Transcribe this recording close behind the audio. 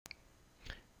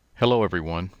Hello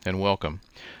everyone and welcome.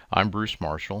 I'm Bruce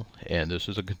Marshall and this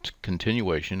is a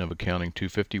continuation of Accounting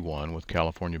 251 with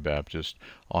California Baptist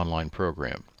online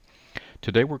program.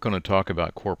 Today we're going to talk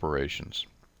about corporations.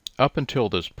 Up until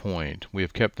this point, we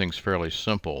have kept things fairly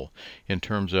simple in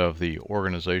terms of the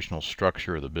organizational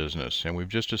structure of the business, and we've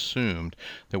just assumed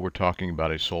that we're talking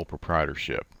about a sole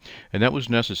proprietorship. And that was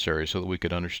necessary so that we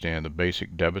could understand the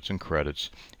basic debits and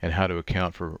credits and how to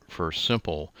account for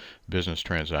simple business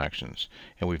transactions.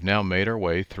 And we've now made our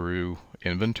way through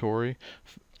inventory,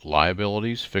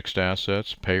 liabilities, fixed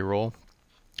assets, payroll,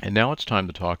 and now it's time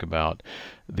to talk about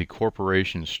the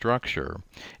corporation structure,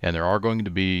 and there are going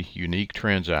to be unique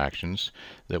transactions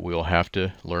that we'll have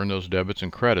to learn those debits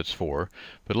and credits for.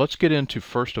 But let's get into,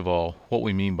 first of all, what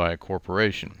we mean by a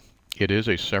corporation. It is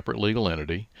a separate legal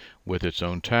entity with its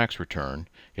own tax return.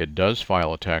 It does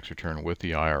file a tax return with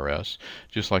the IRS,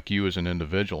 just like you as an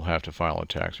individual have to file a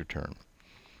tax return.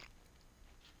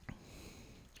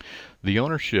 The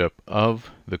ownership of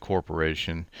the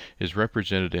corporation is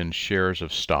represented in shares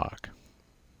of stock.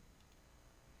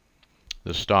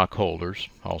 The stockholders,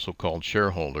 also called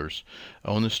shareholders,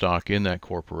 own the stock in that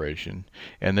corporation,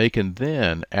 and they can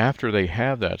then, after they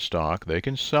have that stock, they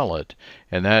can sell it,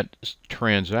 and that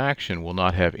transaction will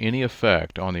not have any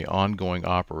effect on the ongoing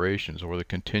operations or the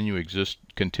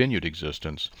continued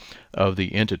existence of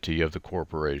the entity of the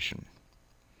corporation.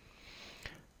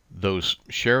 Those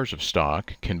shares of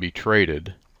stock can be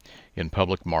traded in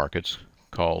public markets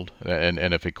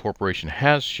and if a corporation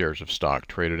has shares of stock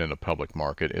traded in a public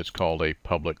market, it's called a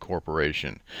public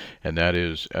corporation, and that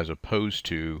is as opposed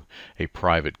to a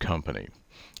private company.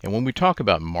 And when we talk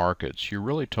about markets, you're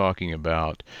really talking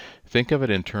about, think of it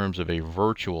in terms of a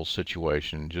virtual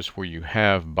situation, just where you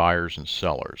have buyers and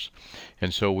sellers.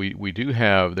 And so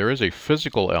there is a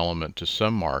physical element to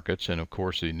some markets, and of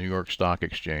course the New York Stock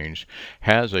Exchange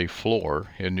has a floor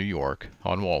in New York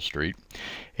on Wall Street.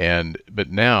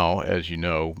 But now, as you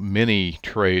know, many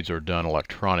trades are done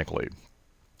electronically.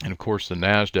 And of course the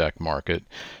NASDAQ market,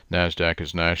 NASDAQ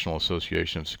is National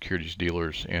Association of Securities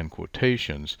Dealers and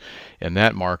Quotations, and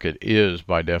that market is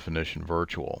by definition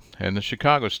virtual. And the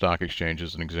Chicago Stock Exchange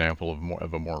is an example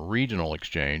of a more regional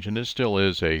exchange, and it still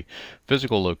is a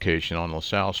physical location on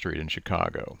LaSalle Street in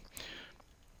Chicago.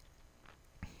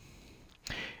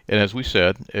 And as we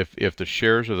said, if the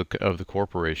shares of the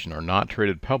corporation are not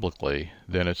traded publicly,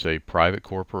 then it's a private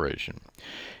corporation.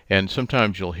 And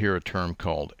sometimes you'll hear a term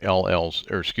called a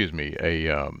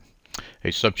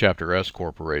subchapter S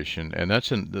corporation, and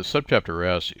that's in the subchapter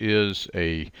S is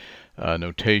a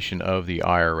notation of the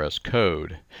IRS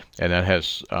code, and that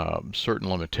has certain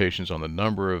limitations on the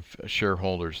number of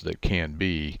shareholders that can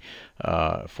be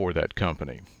for that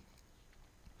company.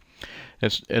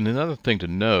 And another thing to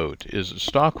note is that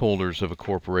stockholders of a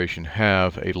corporation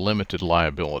have a limited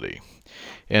liability.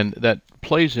 And that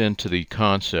plays into the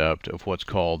concept of what's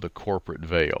called the corporate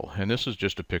veil. And this is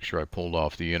just a picture I pulled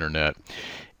off the internet.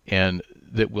 And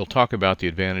that we'll talk about the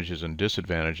advantages and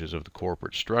disadvantages of the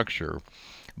corporate structure.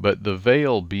 But the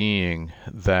veil being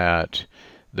that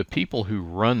the people who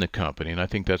run the company, and I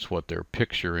think that's what they're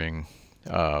picturing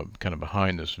kind of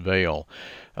behind this veil,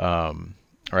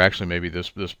 or actually maybe this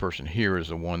person here is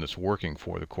the one that's working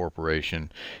for the corporation,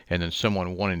 and then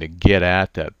someone wanting to get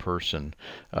at that person,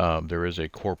 there is a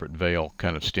corporate veil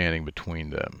kind of standing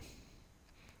between them.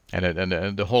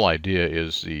 And the whole idea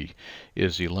is the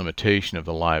limitation of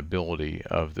the liability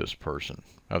of this person,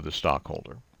 of the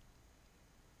stockholder.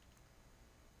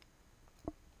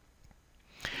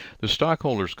 The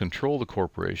stockholders control the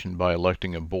corporation by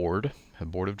electing a board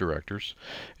of directors,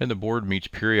 and the board meets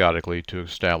periodically to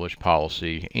establish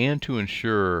policy and to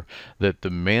ensure that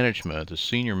the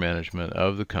senior management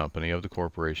of the company, of the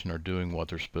corporation, are doing what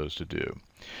they're supposed to do.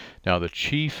 Now, the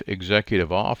chief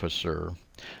executive officer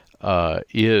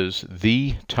is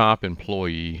the top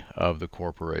employee of the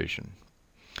corporation.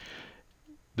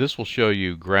 This will show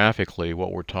you graphically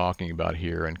what we're talking about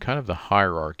here and kind of the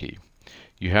hierarchy.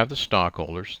 You have the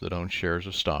stockholders that own shares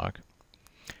of stock.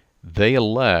 They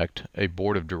elect a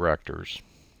board of directors.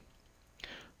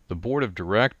 The board of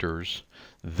directors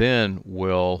then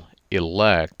will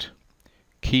elect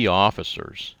key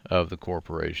officers of the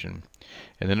corporation.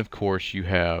 And then, of course, you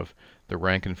have the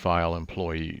rank and file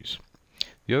employees.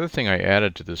 The other thing I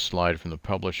added to this slide from the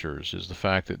publishers is the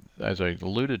fact that, as I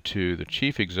alluded to, the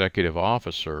chief executive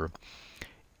officer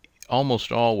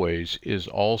almost always is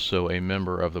also a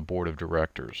member of the board of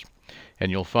directors.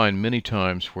 And you'll find many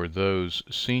times where those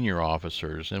senior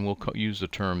officers, and we'll use the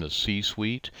term the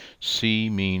C-suite. C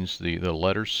means the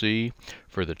letter C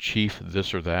for the chief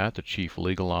this or that, the chief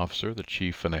legal officer, the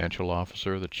chief financial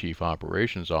officer, the chief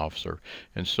operations officer,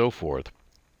 and so forth.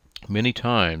 Many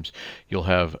times you'll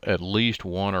have at least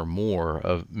one or more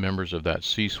of members of that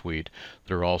C-suite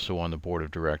that are also on the board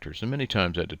of directors, and many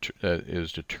times that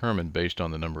is determined based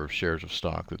on the number of shares of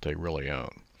stock that they really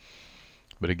own.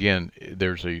 But again,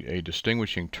 there's a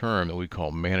distinguishing term that we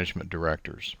call management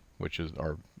directors, which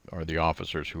are the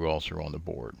officers who also are on the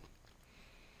board.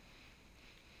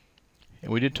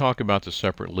 And we did talk about the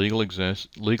separate legal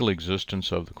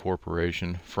existence of the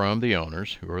corporation from the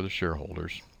owners, who are the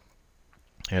shareholders,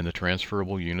 and the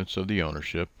transferable units of the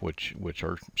ownership, which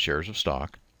are shares of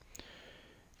stock,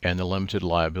 and the limited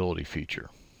liability feature.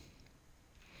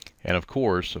 And of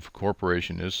course, if a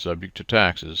corporation is subject to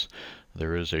taxes,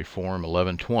 there is a Form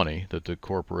 1120 that the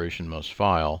corporation must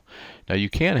file. Now, you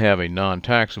can have a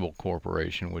non-taxable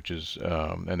corporation, which is,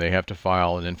 and they have to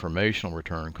file an informational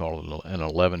return called an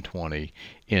 1120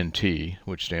 NT,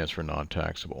 which stands for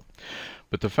non-taxable.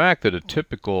 But the fact that a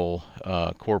typical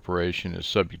corporation is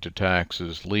subject to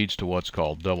taxes leads to what's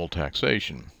called double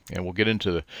taxation. And we'll get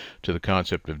into the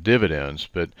concept of dividends,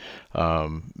 but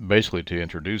basically to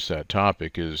introduce that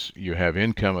topic is you have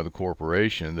income of the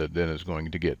corporation that then is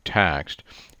going to get taxed,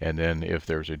 and then if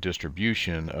there's a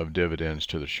distribution of dividends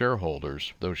to the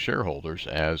shareholders, those shareholders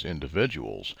as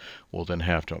individuals will then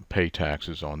have to pay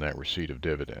taxes on that receipt of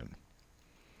dividend.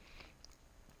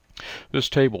 This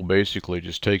table basically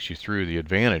just takes you through the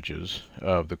advantages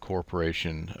of the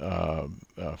corporation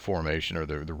formation, or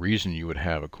the reason you would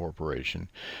have a corporation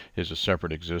is a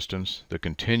separate existence, the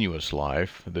continuous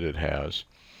life that it has,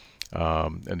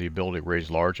 and the ability to raise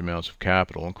large amounts of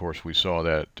capital. And of course, we saw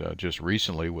that just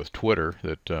recently with Twitter,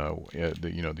 that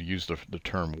they used the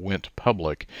term went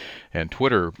public, and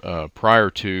Twitter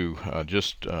prior to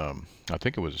I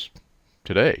think it was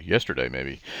yesterday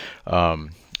maybe,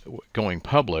 going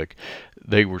public,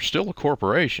 they were still a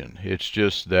corporation. It's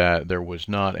just that there was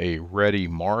not a ready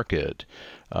market.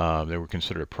 They were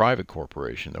considered a private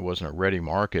corporation. There wasn't a ready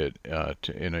market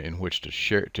in which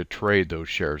to trade those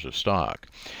shares of stock.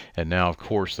 And now, of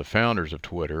course, the founders of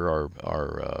Twitter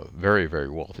are very, very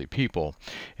wealthy people,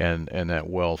 and that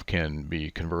wealth can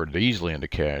be converted easily into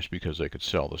cash because they could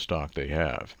sell the stock they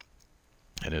have.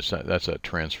 And that's that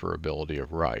transferability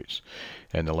of rights,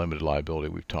 and the limited liability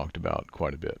we've talked about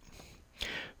quite a bit.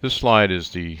 This slide is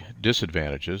the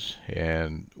disadvantages,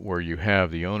 and where you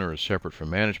have the owner is separate from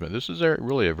management. This is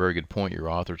really a very good point your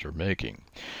authors are making.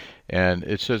 And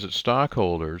it says that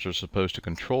stockholders are supposed to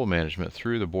control management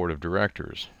through the board of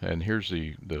directors. And here's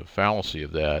the fallacy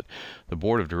of that. The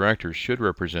board of directors should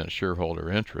represent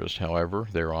shareholder interest. However,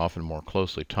 they're often more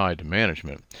closely tied to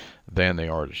management than they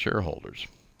are to shareholders.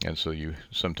 And so you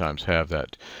sometimes have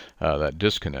that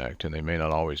disconnect, and they may not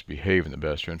always behave in the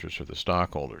best interest of the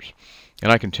stockholders.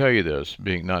 And I can tell you this,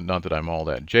 being not that I'm all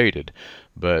that jaded,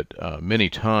 but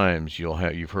many times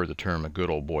you've heard the term a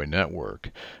good old boy network,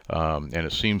 and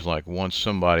it seems like once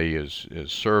somebody is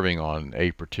serving on a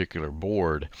particular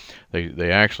board,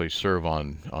 they actually serve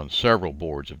on several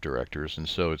boards of directors, and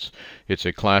so it's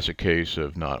a classic case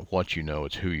of not what you know,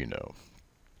 it's who you know.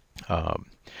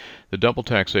 The double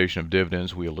taxation of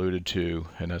dividends we alluded to,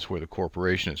 and that's where the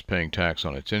corporation is paying tax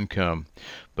on its income,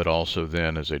 but also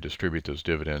then as they distribute those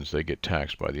dividends, they get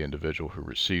taxed by the individual who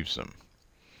receives them.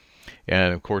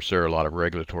 And of course, there are a lot of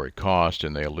regulatory costs,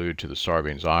 and they allude to the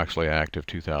Sarbanes-Oxley Act of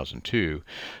 2002.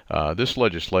 This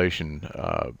legislation,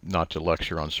 not to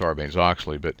lecture on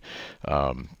Sarbanes-Oxley, but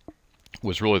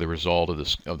was really the result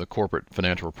of the corporate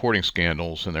financial reporting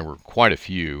scandals, and there were quite a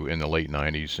few in the late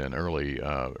 90s and early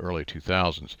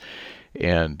 2000s.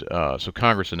 And so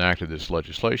Congress enacted this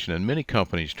legislation, and many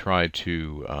companies tried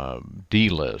to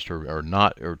delist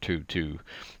or to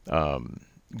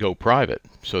go private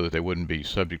so that they wouldn't be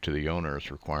subject to the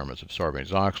onerous requirements of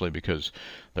Sarbanes-Oxley, because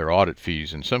their audit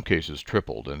fees in some cases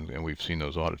tripled, and we've seen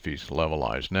those audit fees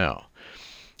levelized now.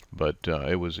 But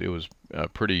it was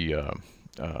pretty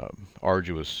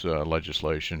arduous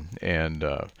legislation, and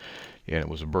it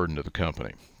was a burden to the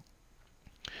company.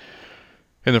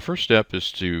 And the first step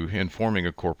in forming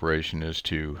a corporation is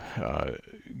to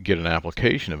get an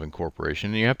application of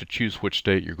incorporation, and you have to choose which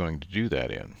state you're going to do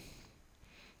that in.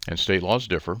 And state laws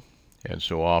differ, and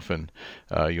so often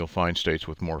you'll find states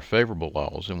with more favorable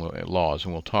laws,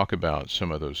 and we'll talk about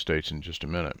some of those states in just a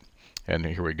minute. And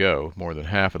here we go. More than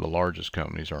half of the largest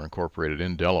companies are incorporated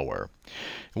in Delaware.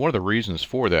 And one of the reasons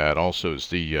for that also is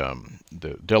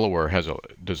the Delaware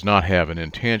does not have an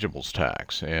intangibles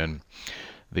tax, and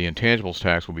the intangibles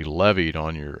tax will be levied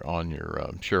on your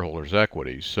shareholders'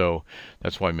 equity. So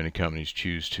that's why many companies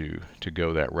choose to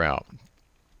go that route.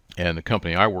 And the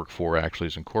company I work for actually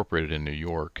is incorporated in New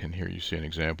York, and here you see an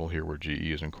example here where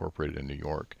GE is incorporated in New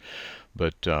York.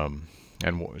 But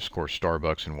and of course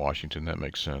Starbucks in Washington, that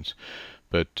makes sense.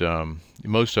 But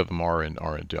most of them are in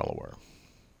Delaware.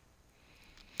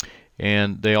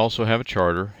 And they also have a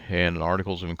charter and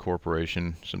articles of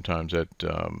incorporation. Sometimes that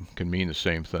can mean the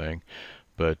same thing,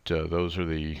 but those are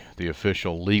the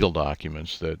official legal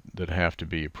documents that have to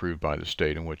be approved by the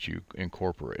state in which you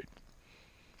incorporate.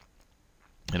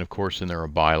 And of course, then there are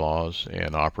bylaws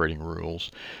and operating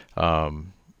rules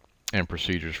and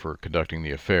procedures for conducting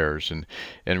the affairs,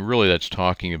 and really that's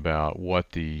talking about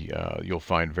what the you'll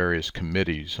find various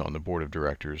committees on the board of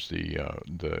directors.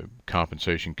 The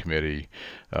compensation committee,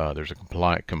 there's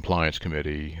a compliance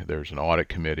committee, there's an audit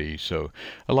committee. So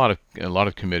a lot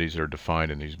of committees that are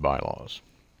defined in these bylaws.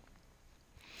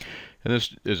 And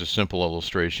this is a simple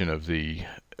illustration of the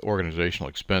organizational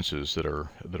expenses that are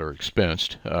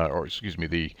expensed, or excuse me,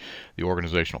 the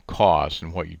organizational costs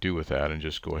and what you do with that, and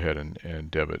just go ahead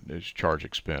and debit as charge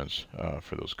expense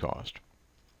for those costs.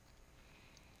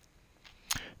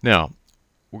 Now,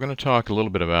 we're going to talk a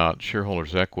little bit about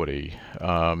shareholders' equity.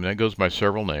 That goes by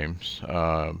several names: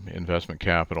 investment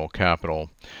capital,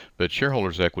 but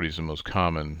shareholders' equity is the most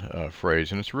common phrase,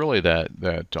 and it's really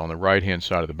that on the right-hand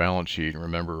side of the balance sheet. And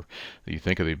remember, you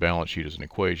think of the balance sheet as an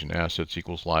equation: assets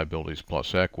equals liabilities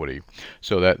plus equity.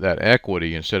 So that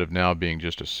equity, instead of now being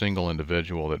just a single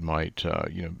individual that might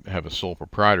have a sole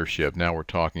proprietorship, now we're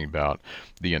talking about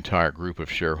the entire group of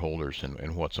shareholders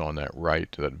and what's on that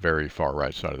very far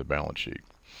right side of the balance sheet.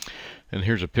 And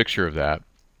here's a picture of that.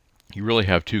 You really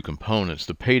have two components.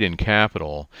 The paid-in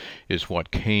capital is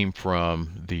what came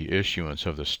from the issuance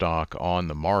of the stock on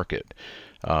the market.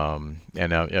 And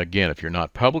now, again, if you're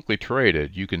not publicly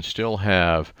traded, you can still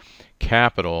have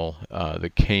capital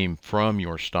that came from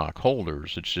your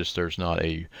stockholders. It's just there's not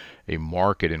a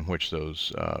market in which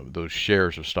those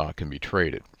shares of stock can be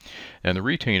traded. And the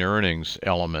retained earnings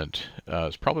element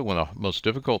is probably one of the most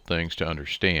difficult things to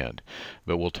understand,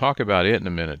 but we'll talk about it in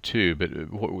a minute too. But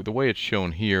the way it's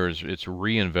shown here is it's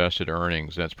reinvested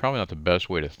earnings. That's probably not the best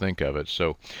way to think of it.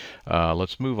 So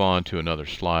let's move on to another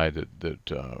slide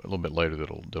that a little bit later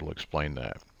that'll explain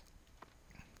that.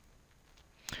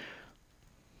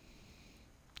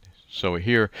 So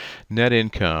here, net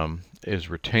income is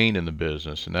retained in the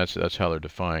business, and that's how they're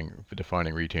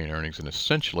defining retained earnings. And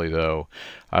essentially, though,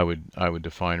 I would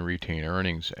define retained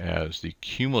earnings as the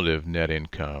cumulative net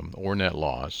income or net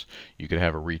loss. You could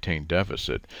have a retained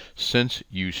deficit since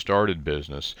you started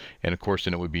business, and of course,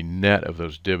 then it would be net of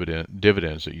those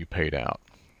dividends that you paid out.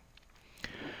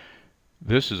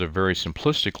 This is a very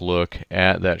simplistic look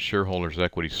at that shareholders'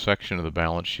 equity section of the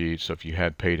balance sheet. So if you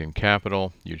had paid-in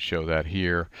capital, you'd show that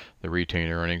here, the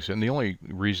retained earnings. And the only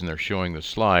reason they're showing this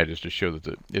slide is to show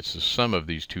that it's the sum of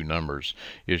these two numbers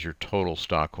is your total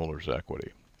stockholders'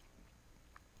 equity.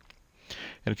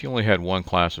 And if you only had one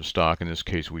class of stock, in this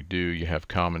case we do, you have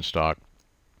common stock.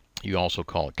 You also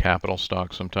call it capital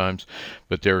stock sometimes,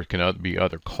 but there can be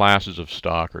other classes of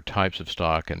stock or types of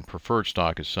stock, and preferred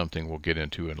stock is something we'll get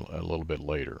into a little bit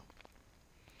later.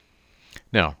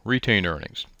 Now, retained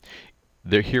earnings.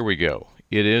 Here we go.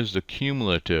 It is the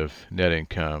cumulative net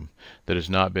income that has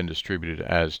not been distributed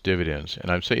as dividends, and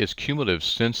I'd say it's cumulative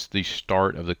since the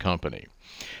start of the company.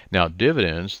 Now,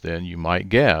 dividends, then you might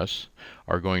guess,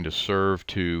 are going to serve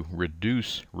to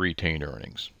reduce retained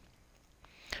earnings.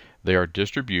 They are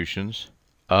distributions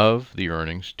of the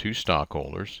earnings to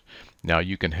stockholders. Now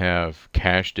you can have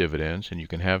cash dividends and you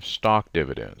can have stock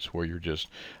dividends, where you're just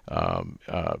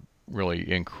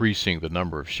really increasing the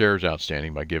number of shares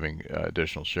outstanding by giving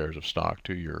additional shares of stock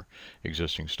to your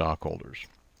existing stockholders.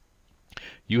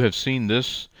 You have seen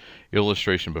this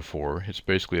illustration before. It's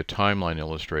basically a timeline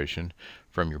illustration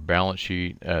from your balance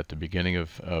sheet at the beginning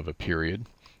of a period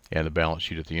and the balance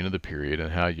sheet at the end of the period,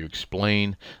 and how you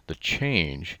explain the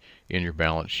change in your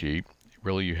balance sheet.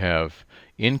 Really, you have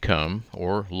income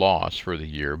or loss for the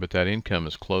year, but that income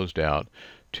is closed out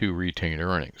to retained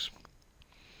earnings.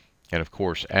 And of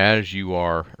course, as you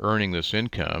are earning this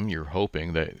income, you're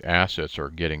hoping that assets are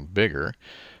getting bigger.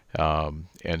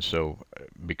 And so,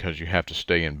 because you have to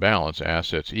stay in balance,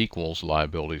 assets equals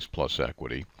liabilities plus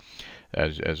equity.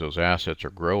 As those assets are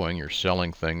growing, you're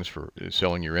selling things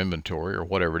selling your inventory or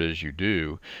whatever it is you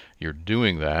do. You're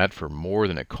doing that for more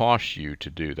than it costs you to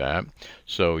do that.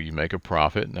 So you make a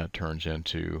profit, and that turns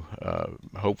into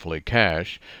hopefully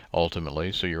cash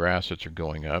ultimately. So your assets are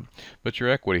going up, but your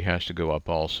equity has to go up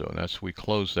also. And we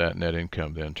close that net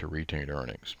income then to retained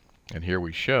earnings. And here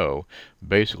we show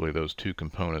basically those two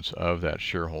components of that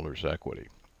shareholders' equity.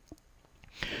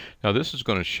 Now this is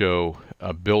going to show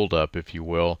a buildup, if you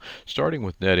will, starting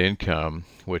with net income,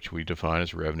 which we define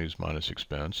as revenues minus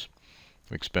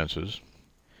expenses.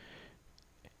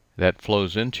 that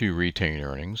flows into retained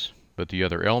earnings. But the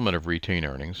other element of retained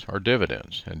earnings are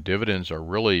dividends, and dividends are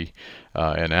really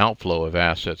an outflow of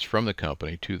assets from the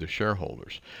company to the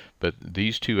shareholders. But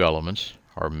these two elements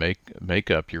are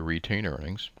make up your retained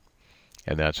earnings,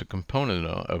 and that's a component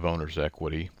of owner's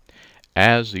equity,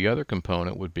 as the other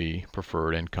component would be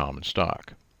preferred and common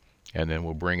stock. And then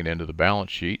we'll bring it into the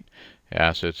balance sheet.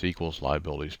 Assets equals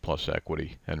liabilities plus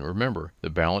equity. And remember, the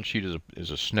balance sheet is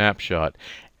a snapshot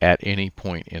at any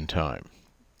point in time.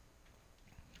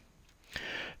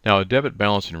 Now, a debit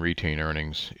balance in retained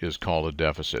earnings is called a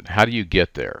deficit. How do you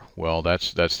get there? Well,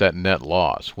 that's that net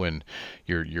loss when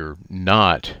you're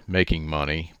not making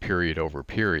money period over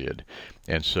period,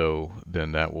 and so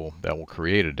then that will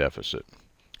create a deficit.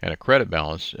 And a credit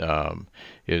balance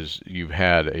is you've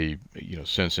had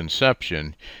since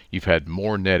inception you've had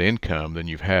more net income than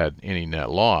you've had any net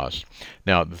loss.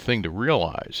 Now the thing to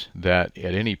realize that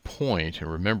at any point,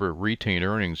 and remember retained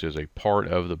earnings is a part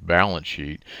of the balance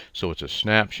sheet, so it's a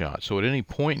snapshot. So at any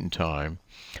point in time,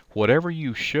 whatever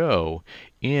you show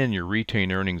in your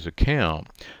retained earnings account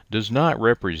does not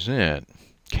represent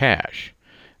cash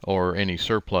or any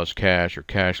surplus cash or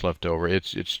cash left over.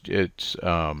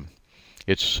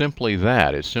 It's simply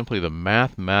that. It's simply the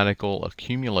mathematical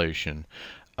accumulation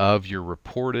of your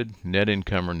reported net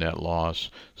income or net loss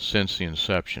since the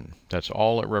inception. That's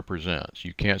all it represents.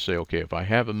 You can't say, okay, if I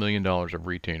have $1 million of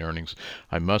retained earnings,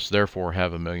 I must therefore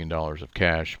have $1 million of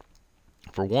cash.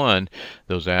 For one,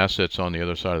 those assets on the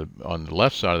other side on the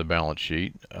left side of the balance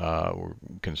sheet, we're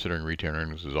considering retained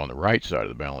earnings is on the right side of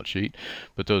the balance sheet,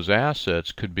 but those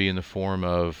assets could be in the form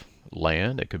of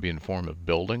land, it could be in the form of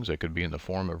buildings, it could be in the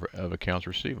form of accounts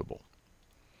receivable.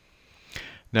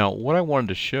 Now, what I wanted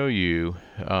to show you,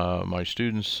 my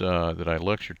students that I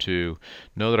lecture to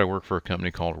know that I work for a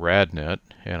company called RadNet,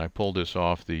 and I pulled this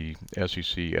off the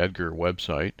SEC Edgar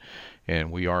website,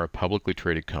 and we are a publicly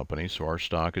traded company, so our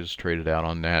stock is traded out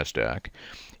on NASDAQ,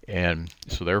 and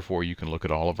so therefore you can look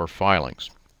at all of our filings.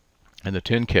 And the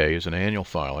 10K is an annual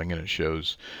filing, and it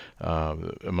shows,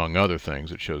 among other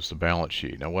things, it shows the balance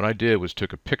sheet. Now what I did was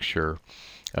took a picture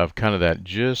of kind of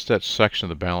just that section of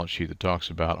the balance sheet that talks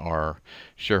about our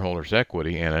shareholders'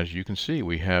 equity, and as you can see,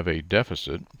 we have a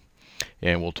deficit,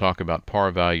 and we'll talk about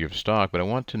par value of stock, but I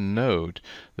want to note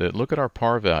that look at our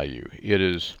par value. It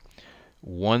is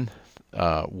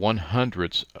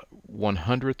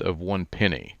 1/100th of 1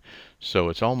 penny. So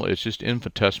it's just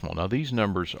infinitesimal. Now these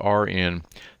numbers are in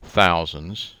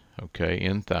thousands, okay,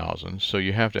 in thousands. So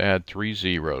you have to add 3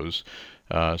 zeros.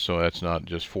 So that's not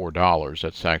just $4.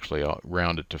 That's actually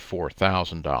rounded to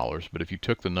 $4,000. But if you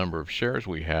took the number of shares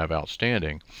we have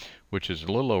outstanding, which is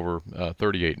a little over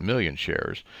 38 million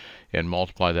shares, and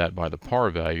multiply that by the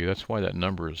par value, that's why that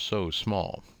number is so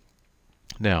small.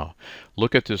 Now,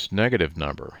 look at this negative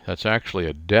number. That's actually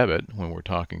a debit when we're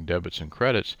talking debits and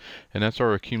credits, and that's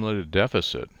our accumulated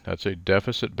deficit. That's a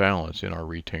deficit balance in our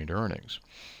retained earnings.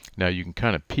 Now, you can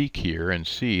kind of peek here and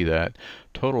see that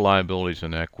total liabilities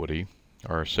and equity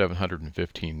are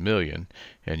 715 million,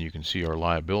 and you can see our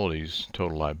liabilities,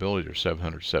 total liabilities are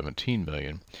 717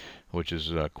 million, which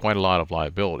is quite a lot of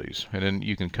liabilities. And then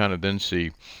you can kind of then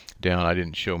see down, I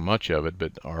didn't show much of it,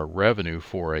 but our revenue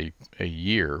for a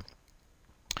year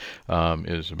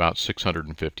is about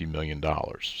 $650 million.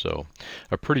 So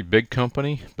a pretty big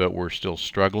company, but we're still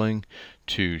struggling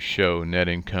to show net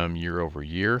income year over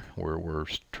year. We're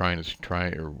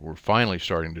finally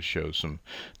starting to show some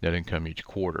net income each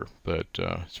quarter, but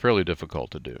it's fairly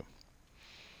difficult to do.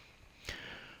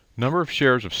 Number of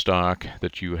shares of stock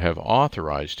that you have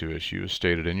authorized to issue is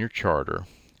stated in your charter.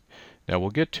 Now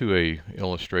we'll get to a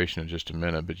illustration in just a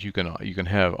minute, but you can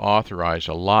have authorized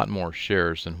a lot more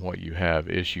shares than what you have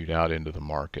issued out into the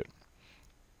market.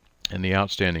 And the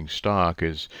outstanding stock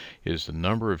is the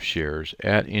number of shares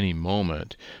at any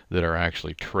moment that are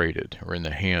actually traded or in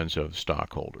the hands of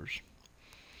stockholders.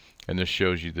 And this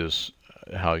shows you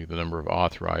how the number of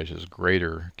authorized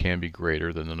can be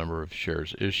greater than the number of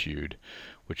shares issued,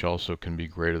 which also can be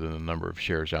greater than the number of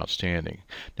shares outstanding.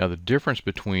 Now the difference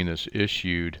between this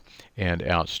issued and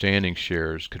outstanding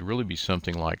shares could really be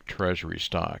something like treasury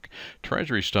stock.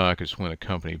 Treasury stock is when a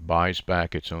company buys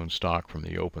back its own stock from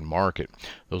the open market.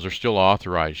 Those are still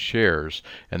authorized shares,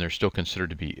 and they're still considered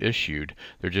to be issued.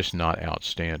 They're just not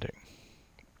outstanding.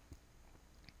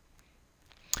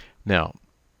 Now,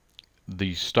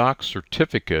 the stock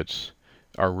certificates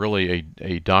are really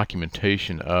a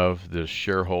documentation of the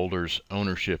shareholders'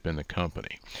 ownership in the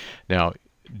company. Now,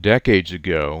 decades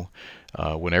ago,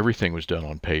 when everything was done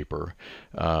on paper,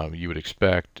 you would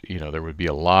expect, there would be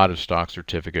a lot of stock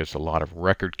certificates, a lot of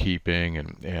record keeping,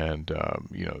 and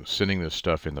sending this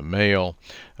stuff in the mail.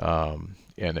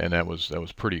 And that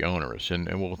was pretty onerous, and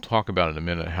we'll talk about in a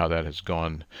minute how that has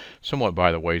gone somewhat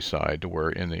by the wayside, to where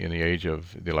in the age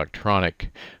of the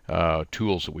electronic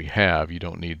tools that we have, you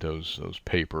don't need those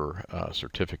paper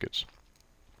certificates.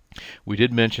 We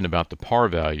did mention about the par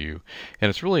value,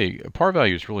 and par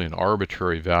value is really an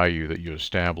arbitrary value that you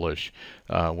establish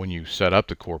when you set up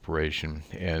the corporation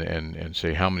and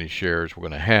say how many shares we're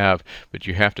going to have, but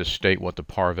you have to state what the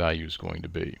par value is going to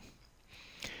be.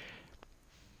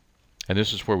 And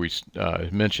this is where we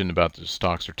mentioned about the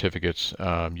stock certificates.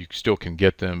 You still can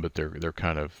get them, but they're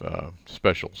kind of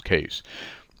special case.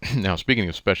 Now, speaking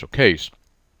of special case,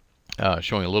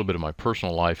 showing a little bit of my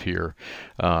personal life here,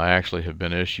 I actually have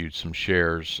been issued some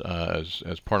shares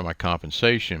as part of my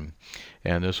compensation,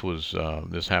 and this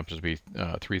happens to be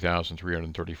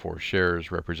 3,334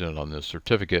 shares represented on this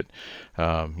certificate.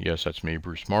 Yes, that's me,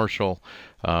 Bruce Marshall.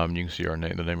 You can see the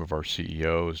name of our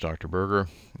CEO is Dr. Berger,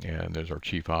 and there's our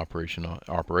Chief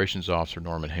Operations Officer,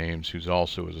 Norman Hames, who's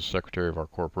also is the Secretary of our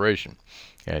corporation.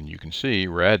 And you can see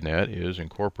RadNet is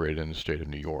incorporated in the state of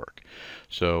New York.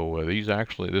 So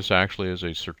this actually is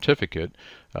a certificate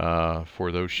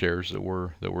for those shares that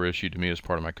were issued to me as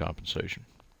part of my compensation.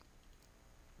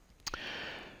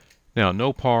 Now,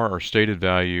 no par or stated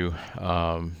value,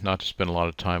 not to spend a lot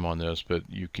of time on this, but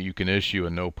you can issue a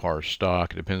no par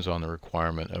stock. It depends on the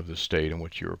requirement of the state in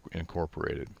which you're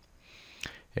incorporated.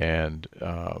 And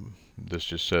this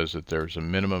just says that there's a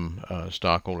minimum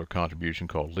stockholder contribution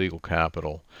called legal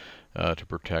capital to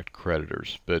protect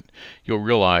creditors. But you'll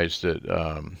realize that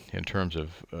in terms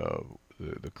of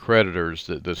the creditors,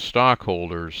 the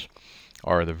stockholders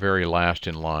are the very last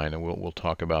in line, and we'll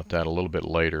talk about that a little bit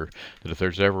later, that if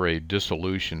there's ever a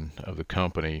dissolution of the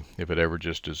company, if it ever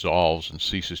just dissolves and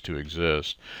ceases to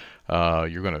exist,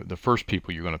 the first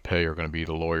people you're going to pay are going to be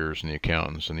the lawyers and the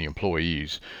accountants and the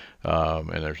employees,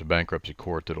 and there's a bankruptcy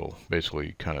court that'll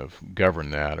basically kind of govern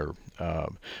that.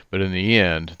 But in the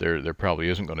end, there probably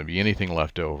isn't going to be anything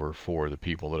left over for the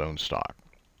people that own stock.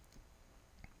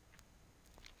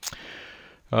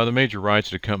 The major rights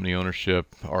to company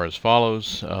ownership are as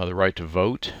follows. The right to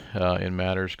vote in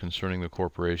matters concerning the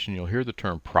corporation. You'll hear the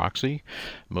term proxy.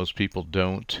 Most people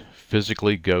don't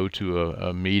physically go to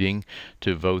a meeting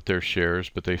to vote their shares,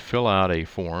 but they fill out a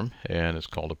form, and it's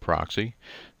called a proxy,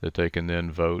 that they can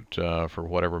then vote for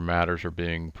whatever matters are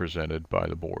being presented by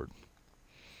the board.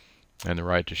 And the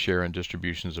right to share in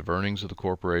distributions of earnings of the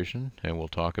corporation, and we'll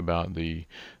talk about the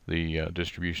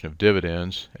distribution of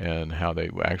dividends and how they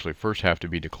actually first have to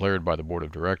be declared by the board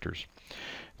of directors.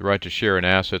 The right to share in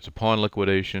assets upon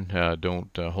liquidation.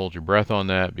 Don't hold your breath on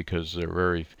that, because there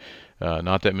are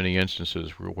not that many instances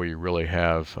where you really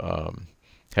have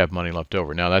money left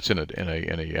over. Now, that's in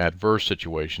a adverse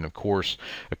situation. Of course,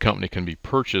 a company can be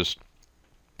purchased,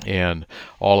 and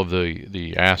all of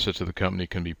the assets of the company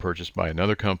can be purchased by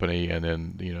another company, and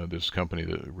then this company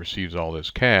that receives all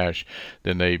this cash,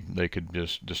 then they could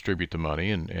just distribute the money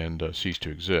and cease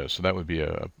to exist. So that would be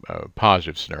a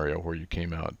positive scenario where you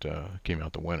came out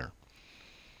the winner.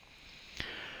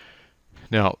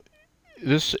 Now,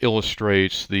 this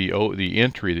illustrates the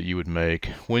entry that you would make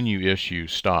when you issue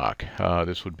stock.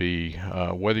 This would be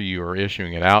whether you are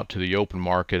issuing it out to the open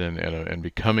market and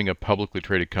becoming a publicly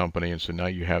traded company, and so now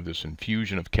you have this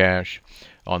infusion of cash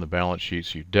on the balance sheet,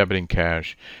 so you're debiting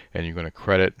cash, and you're going to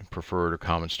credit preferred or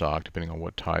common stock depending on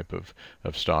what type of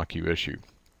stock you issue.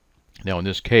 Now, in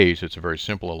this case, it's a very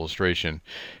simple illustration,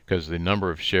 because the number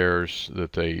of shares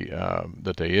that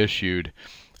they issued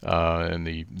and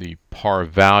the par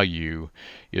value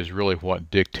is really what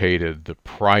dictated the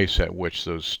price at which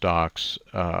those stocks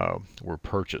were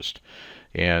purchased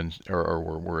and or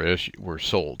were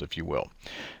sold, if you will.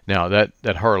 Now,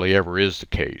 that hardly ever is the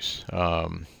case.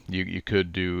 You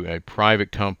could do a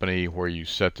private company where you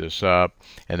set this up,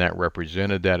 and that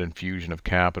represented that infusion of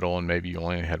capital, and maybe you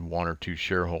only had one or two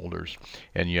shareholders,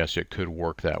 and yes, it could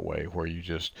work that way, where you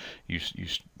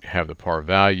have the par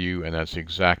value, and that's the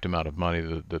exact amount of money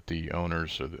that the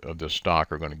owners of the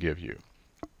stock are going to give you.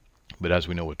 But as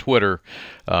we know with Twitter,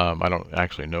 I don't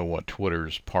actually know what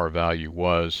Twitter's par value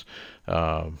was,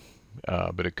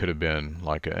 but it could have been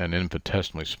like an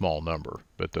infinitesimally small number.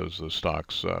 But those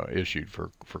stocks issued for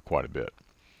quite a bit.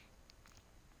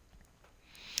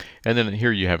 And then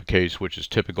here you have a case which is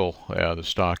typical. The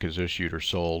stock is issued or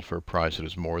sold for a price that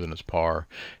is more than its par,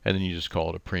 and then you just call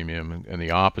it a premium. And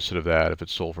the opposite of that, if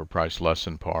it's sold for a price less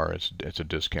than par, it's a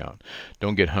discount.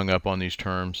 Don't get hung up on these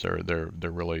terms. They're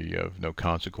really of no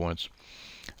consequence.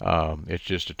 It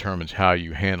just determines how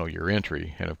you handle your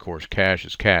entry, and of course cash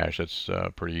is cash. That's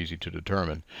pretty easy to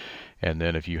determine. And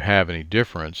then if you have any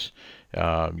difference,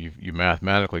 you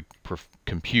mathematically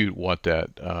compute what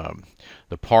that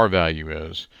the par value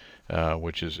is,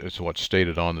 which is it's what's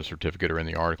stated on the certificate or in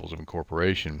the articles of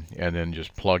incorporation, and then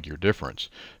just plug your difference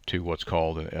to what's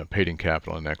called a paid-in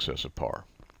capital in excess of par.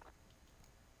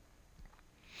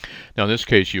 Now in this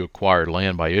case you acquired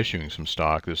land by issuing some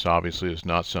stock. This obviously is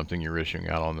not something you're issuing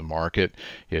out on the market.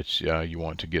 It's you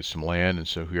want to get some land, and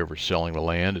so whoever's selling the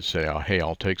land is say, oh, hey,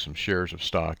 I'll take some shares of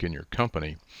stock in your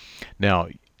company. Now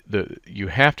you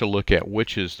have to look at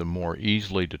which is the more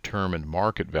easily determined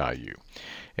market value.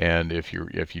 And if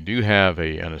you do have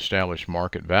an established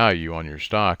market value on your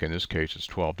stock, in this case it's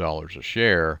 $12 a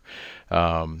share,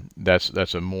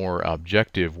 that's a more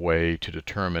objective way to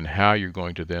determine how you're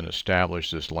going to then establish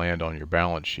this land on your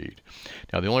balance sheet.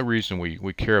 Now the only reason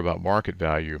we care about market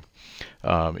value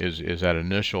is that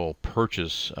initial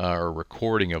purchase or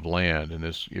recording of land, and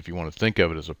this, if you want to think of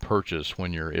it as a purchase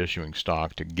when you're issuing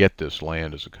stock to get this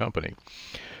land as a company.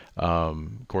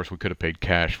 Of course, we could have paid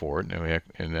cash for it, and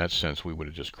in that sense, we would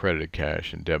have just credited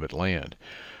cash and debit land.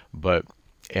 But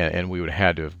and we would have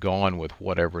had to have gone with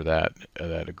whatever that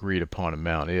agreed upon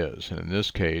amount is. And in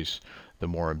this case, the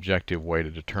more objective way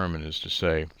to determine is to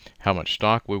say how much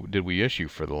stock did we issue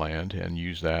for the land, and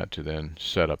use that to then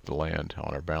set up the land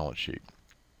on our balance sheet.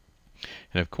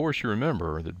 And of course, you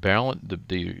remember that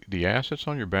the assets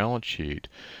on your balance sheet,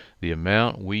 the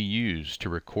amount we use to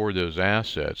record those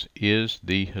assets is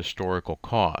the historical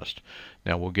cost.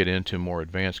 Now we'll get into more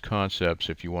advanced concepts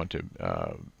if you want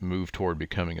to move toward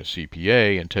becoming a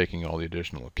CPA and taking all the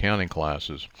additional accounting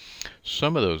classes.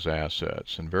 Some of those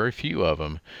assets, and very few of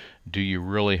them, do you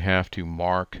really have to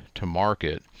mark to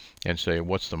market and say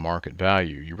what's the market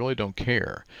value? You really don't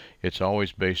care. It's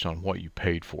always based on what you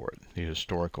paid for it, the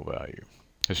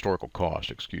historical cost,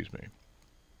 excuse me.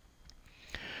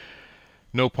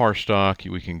 No par stock,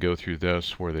 we can go through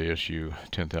this where they issue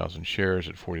 10,000 shares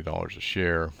at $40 a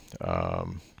share,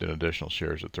 then additional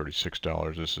shares at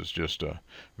 $36. This is just a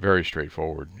very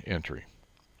straightforward entry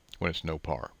when it's no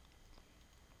par.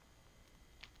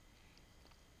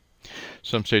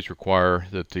 Some states require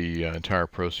that the entire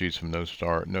proceeds from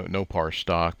no par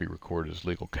stock be recorded as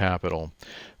legal capital.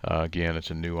 Again,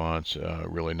 it's a nuance,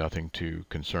 really nothing to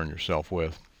concern yourself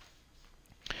with.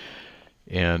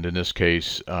 And in this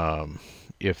case,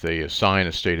 if they assign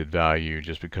a stated value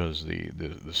just because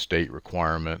the state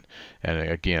requirement, and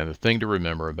again, the thing to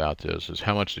remember about this is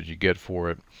how much did you get for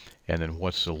it, and then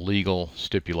what's the legal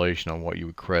stipulation on what you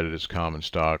would credit as common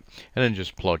stock, and then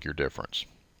just plug your difference.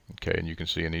 Okay, and you can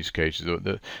see in these cases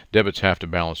the debits have to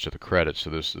balance to the credits, so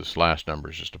this last number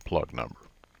is just a plug number.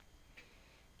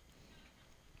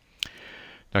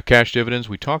 Now, cash dividends,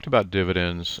 we talked about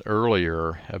dividends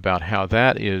earlier, about how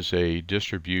that is a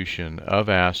distribution of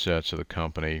assets of the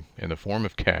company in the form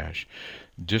of cash,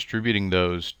 distributing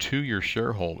those to your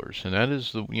shareholders. And that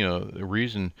is the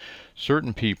reason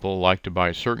certain people like to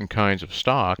buy certain kinds of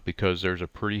stock, because there's a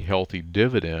pretty healthy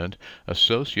dividend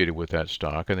associated with that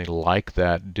stock, and they like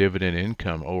that dividend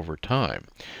income over time.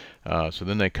 So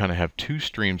then they kind of have two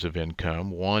streams of income,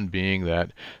 one being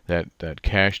that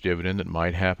cash dividend that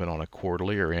might happen on a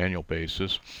quarterly or annual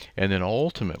basis, and then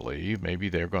ultimately maybe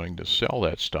they're going to sell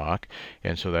that stock,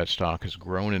 and so that stock has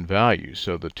grown in value.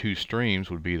 So the two streams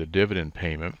would be the dividend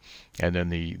payment and then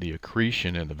the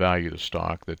accretion and the value of the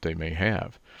stock that they may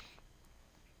have.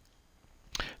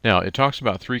 Now, it talks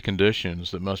about 3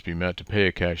 conditions that must be met to pay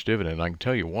a cash dividend. I can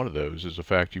tell you one of those is the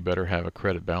fact you better have a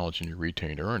credit balance in your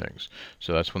retained earnings.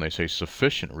 So that's when they say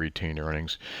sufficient retained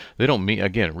earnings. They don't mean,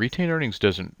 again, retained earnings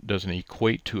doesn't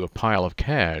equate to a pile of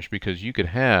cash, because you could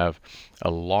have a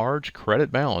large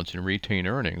credit balance in retained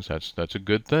earnings, that's a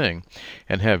good thing,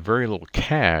 and have very little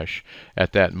cash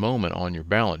at that moment on your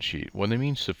balance sheet. When they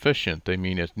mean sufficient, they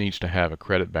mean it needs to have a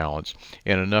credit balance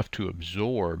and enough to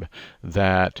absorb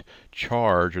that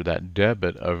charge or that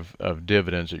debit of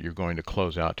dividends that you're going to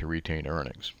close out to retained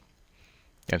earnings.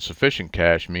 And sufficient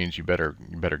cash means you better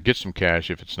get some cash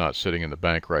if it's not sitting in the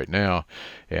bank right now,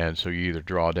 and so you either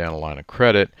draw down a line of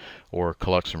credit or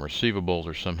collect some receivables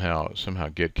or somehow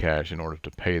get cash in order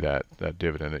to pay that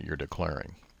dividend that you're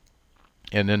declaring.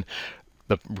 And then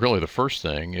really the first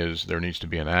thing is there needs to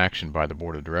be an action by the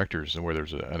board of directors where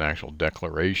there's an actual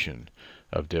declaration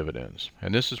of dividends.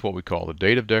 And this is what we call the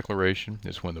date of declaration.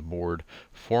 It's when the board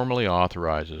formally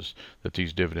authorizes that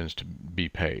these dividends to be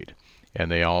paid. And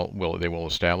they will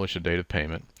establish a date of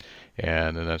payment,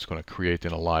 and then that's going to create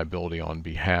then a liability on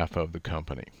behalf of the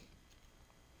company.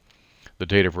 The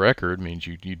date of record means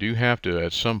you do have to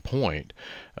at some point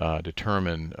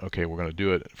determine, okay, we're going to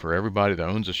do it for everybody that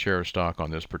owns a share of stock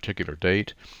on this particular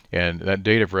date, and that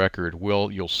date of record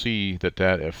you'll see that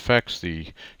affects the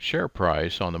share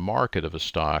price on the market of a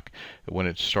stock when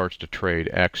it starts to trade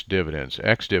ex dividends.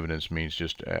 Ex dividends means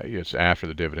just it's after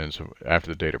the dividends, after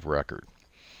the date of record.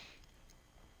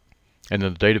 And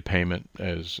then the date of payment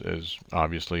is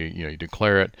obviously, you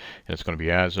declare it, and it's going to be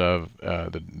as of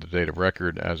the date of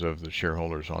record, as of the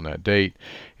shareholders on that date,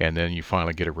 and then you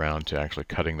finally get around to actually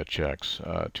cutting the checks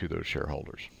to those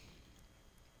shareholders.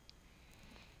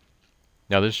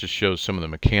 Now this just shows some of the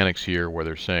mechanics here where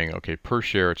they're saying, okay, per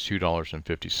share it's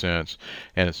 $2.50,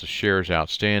 and it's the shares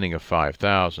outstanding of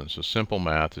 5,000. So simple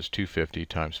math is 250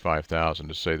 times 5,000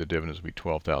 to say the dividends will be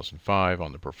 12,005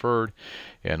 on the preferred,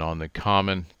 and on the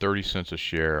common 30 cents a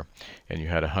share, and you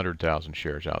had 100,000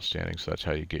 shares outstanding. So that's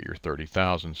how you get your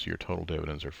 30,000. So your total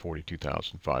dividends are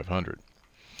 42,500.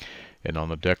 And on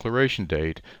the declaration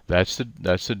date, that's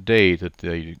the date that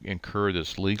they incur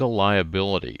this legal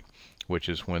liability, which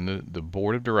is when the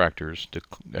board of directors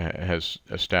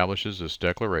establishes this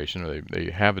declaration, or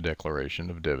they have a declaration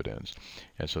of dividends.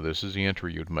 And so this is the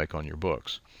entry you'd make on your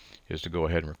books, is to go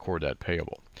ahead and record that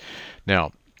payable.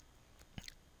 Now,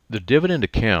 the dividend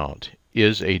account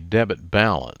is a debit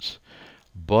balance,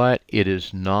 but it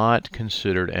is not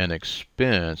considered an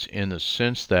expense in the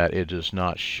sense that it does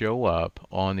not show up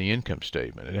on the income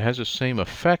statement. It has the same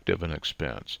effect of an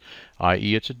expense,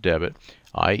 i.e. it's a debit,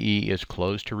 i.e. it's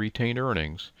closed to retained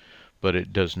earnings, but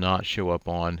it does not show up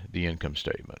on the income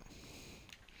statement.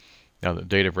 Now the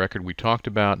date of record we talked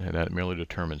about, and that merely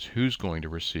determines who's going to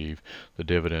receive the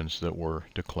dividends that were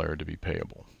declared to be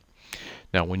payable.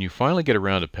 Now when you finally get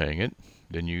around to paying it,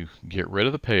 then you get rid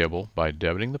of the payable by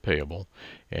debiting the payable,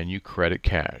 and you credit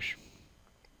cash.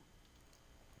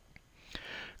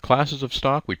 Classes of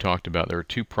stock we talked about. There are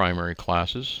two primary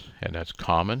classes, and that's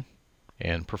common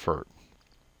and preferred.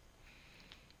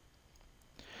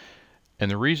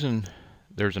 And the reason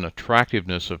there's an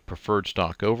attractiveness of preferred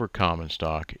stock over common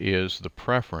stock is the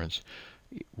preference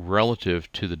relative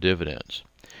to the dividends.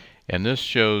 And this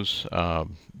shows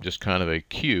just kind of a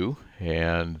queue,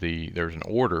 and there's an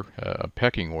order, a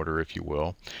pecking order if you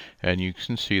will, and you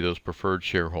can see those preferred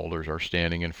shareholders are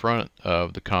standing in front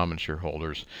of the common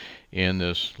shareholders in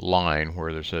this line where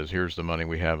it says here's the money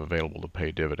we have available to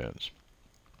pay dividends.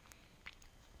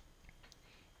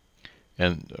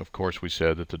 And of course we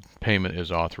said that the payment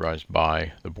is authorized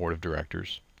by the board of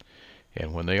directors,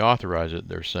 and when they authorize it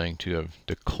they're saying to have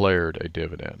declared a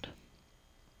dividend.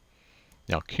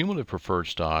 Now, cumulative preferred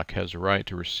stock has the right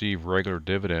to receive regular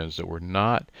dividends that were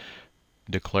not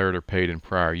declared or paid in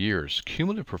prior years.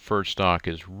 Cumulative preferred stock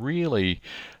is really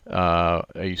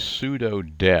a pseudo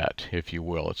debt, if you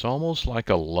will. It's almost like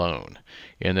a loan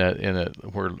in that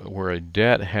where a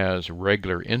debt has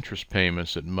regular interest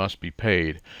payments that must be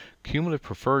paid. Cumulative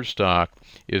preferred stock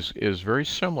is very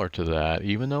similar to that,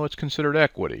 even though it's considered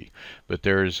equity. But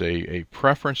there's a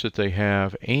preference that they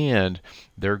have, and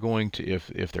they're going to,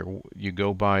 if you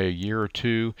go by a year or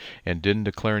two and didn't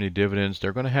declare any dividends,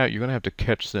 you're going to have to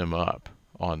catch them up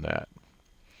on that.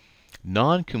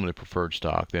 Non-cumulative preferred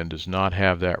stock then does not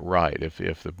have that right.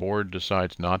 If the board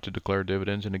decides not to declare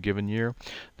dividends in a given year,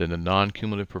 then the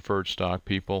non-cumulative preferred stock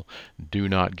people do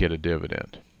not get a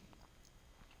dividend.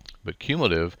 But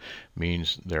cumulative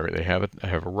means they have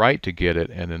a right to get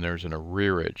it, and then there's an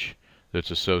arrearage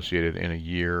that's associated in a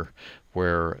year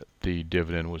where the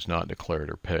dividend was not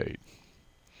declared or paid.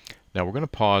 Now we're going to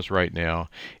pause right now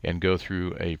and go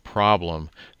through a problem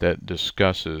that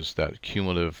discusses that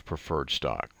cumulative preferred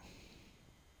stock.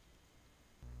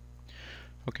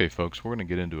 Okay folks, we're going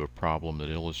to get into a problem that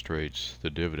illustrates the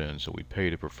dividends that we pay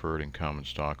to preferred and common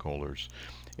stockholders,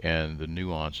 and the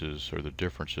nuances or the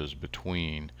differences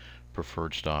between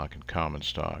preferred stock and common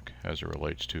stock as it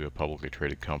relates to a publicly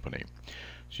traded company.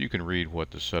 So you can read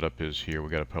what the setup is here.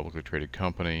 We've got a publicly traded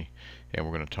company, and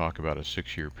we're going to talk about a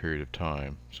 6-year period of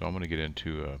time. So I'm going to get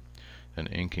into an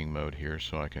inking mode here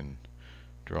so I can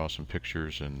draw some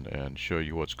pictures and show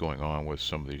you what's going on with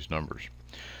some of these numbers.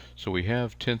 So we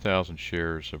have 10,000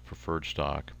 shares of preferred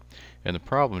stock, and the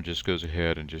problem just goes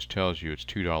ahead and just tells you it's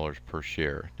 $2 per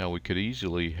share. Now we could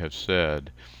easily have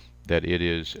said that it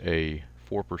is a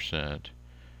 4%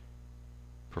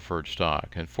 preferred stock,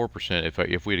 and 4%,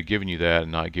 if we had given you that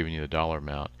and not given you the dollar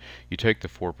amount, you take the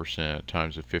 4%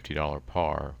 times the $50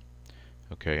 par,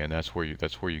 okay, and that's where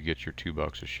you get your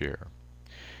 $2 a share.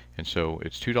 And so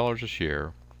it's $2 a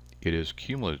share, it is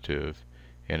cumulative,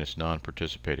 and it's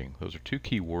non-participating. Those are two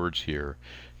key words here.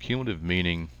 Cumulative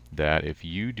meaning that if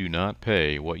you do not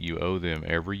pay what you owe them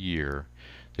every year,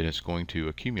 then it's going to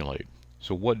accumulate.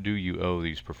 So what do you owe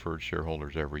these preferred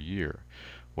shareholders every year?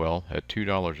 Well, at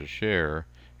 $2 a share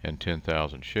and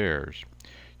 10,000 shares,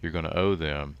 you're going to owe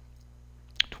them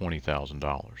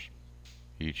 $20,000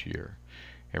 each year.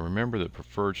 And remember that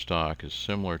preferred stock is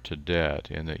similar to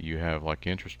debt in that you have, like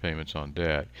interest payments on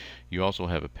debt, you also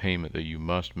have a payment that you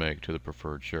must make to the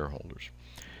preferred shareholders.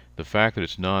 The fact that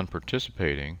it's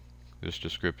non-participating, this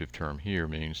descriptive term here,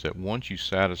 means that once you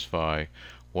satisfy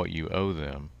what you owe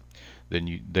them,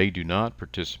 then they do not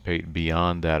participate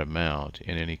beyond that amount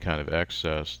in any kind of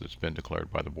excess that's been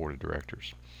declared by the board of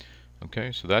directors.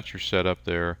 Okay, so that's your setup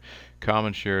there.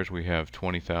 Common shares, we have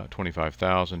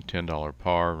 25,000, $10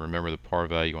 par. Remember, the par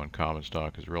value on common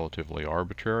stock is relatively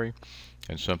arbitrary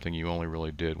and something you only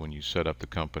really did when you set up the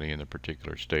company in the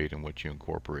particular state in which you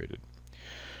incorporated.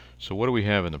 So what do we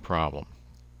have in the problem?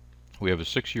 We have a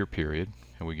 6-year period,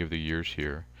 and we give the years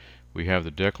here. We have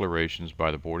the declarations by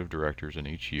the board of directors in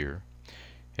each year.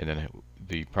 And then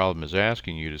the problem is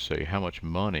asking you to say how much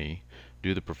money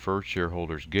do the preferred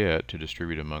shareholders get to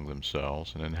distribute among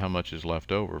themselves, and then how much is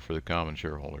left over for the common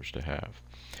shareholders to have.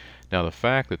 Now, the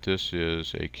fact that this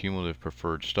is a cumulative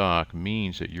preferred stock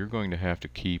means that you're going to have to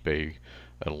keep a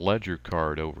ledger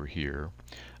card over here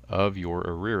of your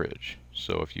arrearage.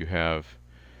 So if you have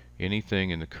anything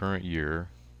in the current year,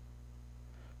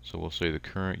 so we'll say the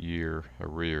current year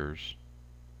arrears,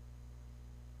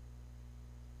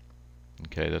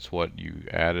 okay, that's what you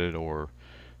added or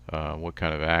what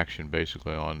kind of action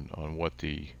basically on what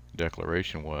the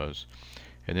declaration was.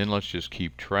 And then let's just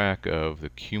keep track of the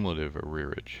cumulative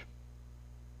arrearage.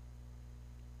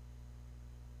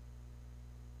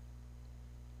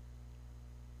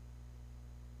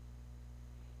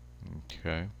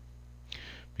 Okay,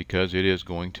 because it is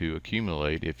going to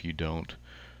accumulate if you don't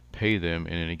pay them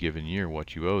in any given year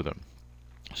what you owe them.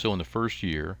 So in the first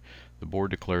year, the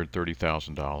board declared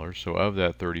 $30,000. So of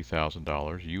that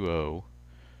 $30,000, you owe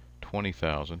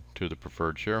 $20,000 to the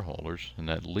preferred shareholders, and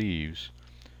that leaves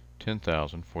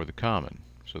 $10,000 for the common.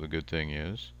 So the good thing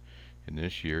is, in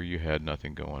this year, you had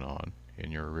nothing going on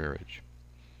in your arrearage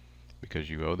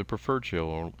because you owe the preferred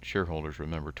shareholders,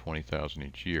 remember, $20,000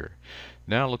 each year.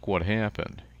 Now look what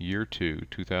happened. Year 2,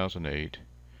 2008,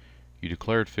 you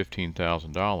declared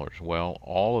 $15,000. Well,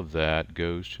 all of that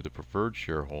goes to the preferred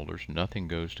shareholders, nothing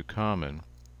goes to common,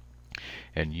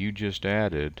 and you just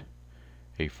added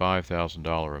a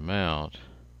 $5,000 amount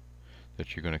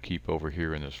that you're going to keep over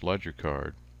here in this ledger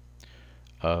card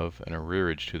of an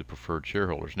arrearage to the preferred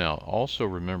shareholders. Now, also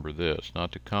remember this,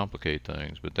 not to complicate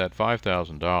things, but that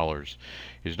 $5,000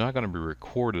 is not going to be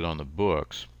recorded on the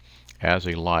books as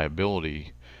a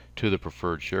liability to the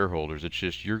preferred shareholders. It's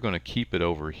just you're going to keep it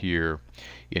over here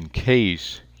in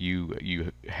case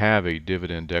you have a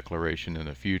dividend declaration in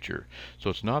the future. So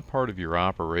it's not part of your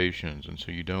operations, and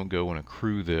so you don't go and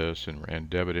accrue this and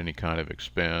debit any kind of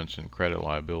expense and credit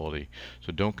liability.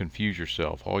 So don't confuse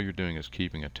yourself. All you're doing is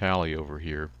keeping a tally over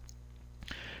here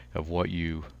of what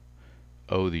you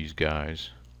owe these guys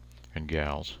and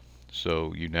gals.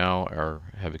 So you now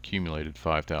have accumulated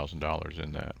 $5,000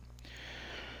 in that.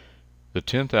 The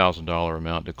 $10,000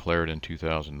 amount declared in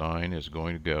 2009 is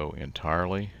going to go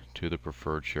entirely to the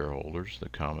preferred shareholders. The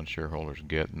common shareholders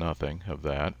get nothing of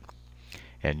that.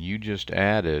 And you just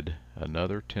added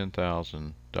another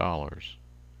 $10,000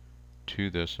 to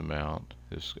this amount,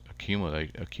 this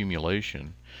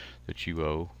accumulation that you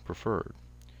owe preferred.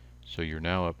 So you're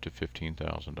now up to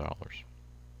 $15,000.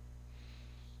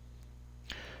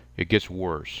 It gets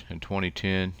worse. In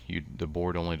 2010, the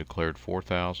board only declared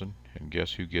 $4,000, and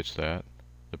guess who gets that?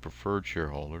 The preferred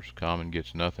shareholders. Common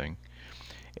gets nothing.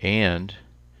 And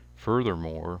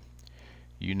furthermore,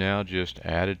 you now just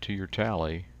added to your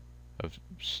tally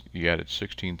you added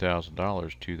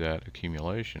 $16,000 to that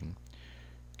accumulation.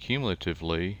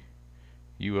 Cumulatively,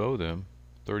 you owe them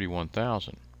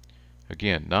 $31,000.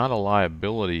 Again, not a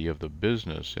liability of the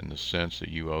business in the sense that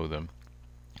you owe them,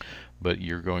 but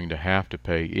you're going to have to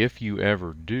pay if you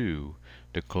ever do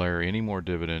declare any more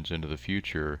dividends into the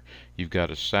future. You've got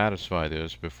to satisfy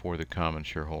this before the common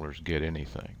shareholders get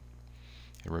anything.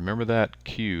 And remember that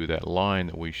cue, that line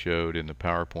that we showed in the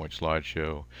PowerPoint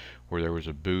slideshow where there was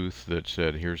a booth that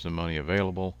said here's the money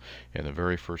available, and the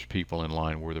very first people in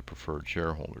line were the preferred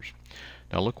shareholders.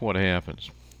 Now look what happens.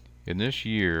 In this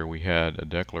year we had a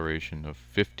declaration of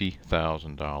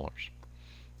 $50,000.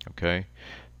 Okay?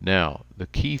 Now, the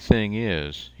key thing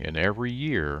is, in every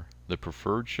year, the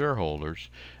preferred shareholders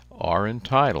are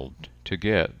entitled to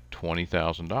get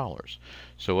 $20,000.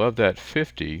 So of that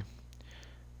 50,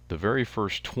 the very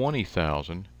first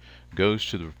 20,000 goes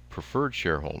to the preferred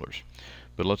shareholders.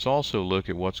 But let's also look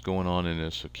at what's going on in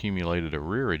this accumulated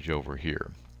arrearage over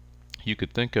here. you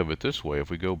could think of it this way. If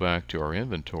we go back to our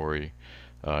inventory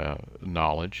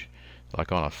knowledge,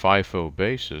 like on a FIFO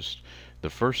basis, the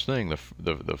first thing,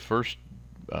 the first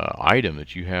item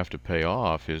that you have to pay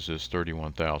off is this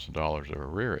 $31,000 of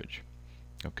arrearage.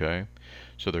 Okay,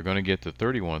 so they're going to get the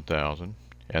 $31,000,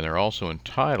 and they're also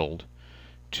entitled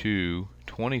to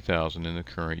 $20,000 in the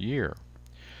current year.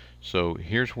 So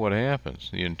here's what happens: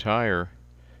 the entire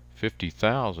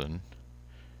 $50,000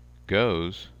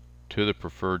 goes to the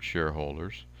preferred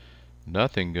shareholders,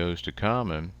 nothing goes to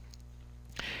common,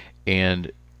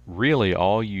 and really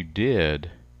all you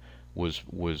did was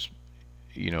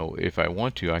if I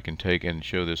want to, I can take and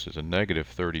show this as a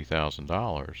negative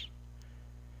 $30,000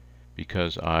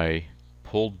 because I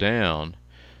pulled down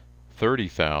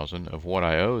 $30,000 of what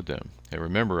I owed them. And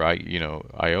remember, I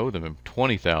owe them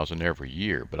 $20,000 every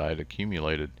year, but I had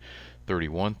accumulated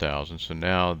 $31,000, so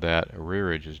now that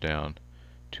arrearage is down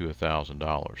to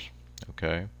 $1,000.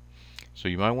 Okay, so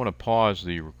you might want to pause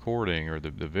the recording or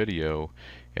the video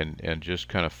and just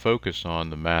kind of focus on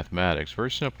the mathematics.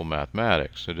 Very simple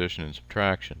mathematics, addition and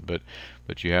subtraction, but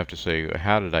you have to say,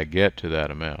 how did I get to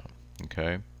that amount?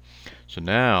 Okay, so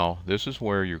now this is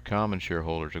where your common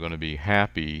shareholders are going to be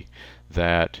happy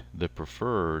that the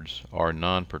preferreds are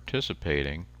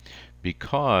non-participating,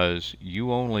 because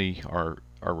you only are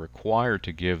required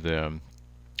to give them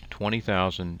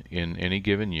 $20,000 in any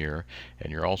given year,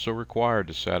 and you're also required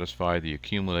to satisfy the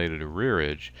accumulated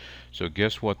arrearage. So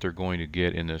guess what they're going to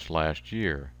get in this last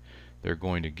year? They're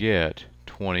going to get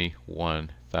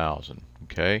 $21,000.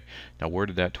 Okay, now where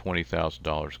did that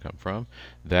 $20,000 come from?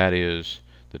 That is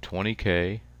the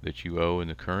 $20K that you owe in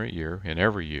the current year and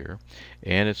every year,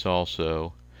 and it's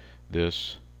also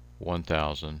this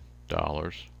 $1,000.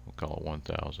 We'll call it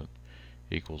 1,000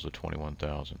 equals the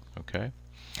 21,000. Okay,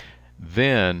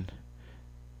 then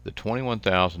the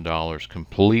 $21,000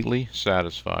 completely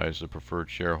satisfies the preferred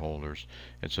shareholders,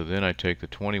 and so then I take the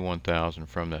 $21,000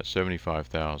 from that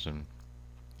 $75,000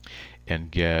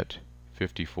 and get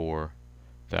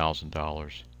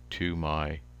 $54,000 to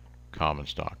my common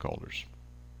stockholders.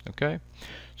 Okay,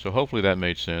 so hopefully that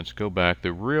made sense. Go back.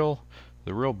 The real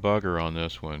bugger on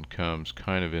this one comes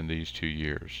kind of in these 2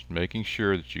 years, making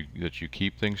sure that you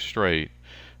keep things straight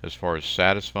as far as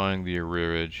satisfying the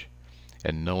arrearage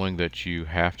and knowing that you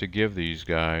have to give these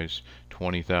guys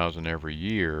 $20,000 every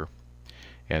year,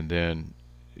 and then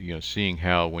seeing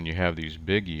how when you have these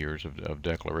big years of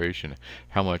declaration,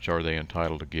 how much are they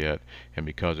entitled to get, and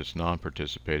because it's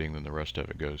non-participating, then the rest of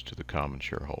it goes to the common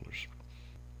shareholders.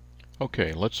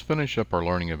 Okay, let's finish up our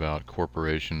learning about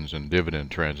corporations and dividend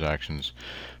transactions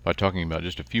by talking about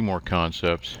just a few more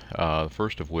concepts, the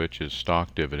first of which is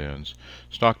stock dividends.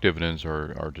 Stock dividends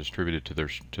are distributed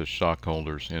to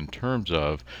stockholders in terms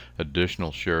of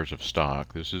additional shares of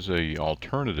stock. This is an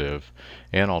alternative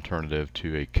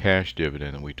to a cash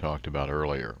dividend that we talked about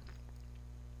earlier.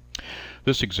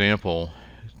 This example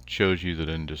shows you that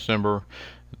in December,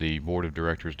 the board of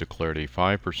directors declared a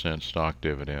 5% stock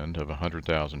dividend of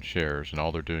 100,000 shares, and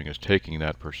all they're doing is taking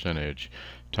that percentage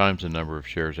times the number of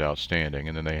shares outstanding,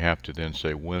 and then they have to then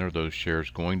say when are those shares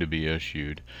going to be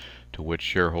issued to which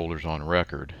shareholders on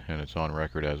record, and it's on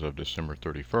record as of December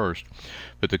 31st.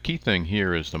 But the key thing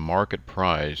here is the market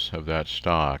price of that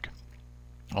stock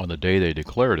on the day they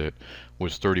declared it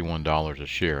was $31 a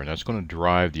share, and that's going to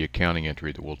drive the accounting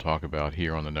entry that we'll talk about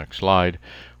here on the next slide,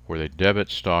 where they debit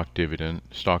stock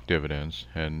dividends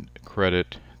and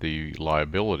credit the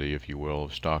liability, if you will,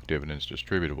 of stock dividends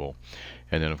distributable.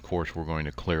 And then of course we're going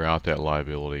to clear out that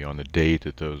liability on the date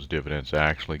that those dividends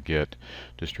actually get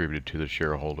distributed to the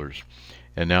shareholders.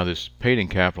 And now this paid-in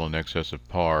capital in excess of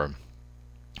par,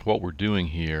 what we're doing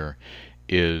here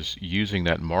is using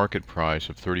that market price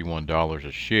of $31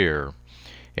 a share,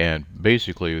 and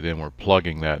basically then we're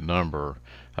plugging that number.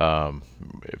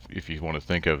 If you want to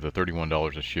think of the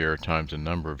 $31 a share times the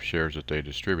number of shares that they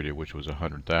distributed, which was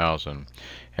 100,000,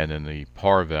 and then the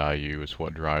par value is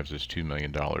what drives this $2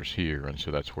 million here, and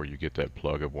so that's where you get that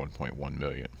plug of 1.1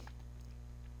 million.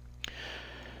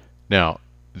 Now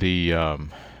the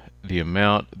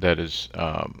amount that is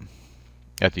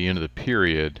at the end of the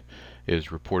period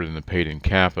is reported in the paid-in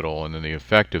capital, and then the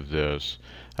effect of this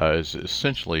is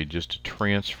essentially just to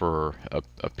transfer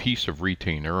a piece of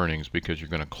retained earnings, because you're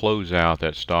going to close out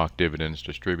that stock dividends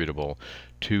distributable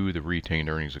to the retained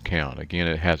earnings account. Again,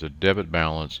 it has a debit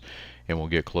balance and will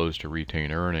get close to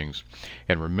retained earnings.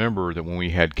 And remember that when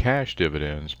we had cash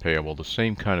dividends payable, the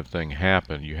same kind of thing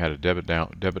happened. You had a debit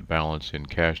balance in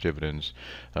cash dividends,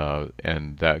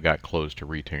 and that got close to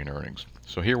retained earnings.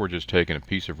 So here we're just taking a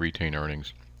piece of retained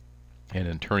earnings and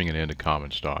then turning it into common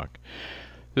stock.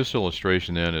 This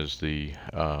illustration then is the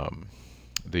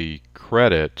the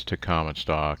credit to common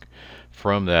stock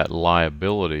from that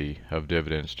liability of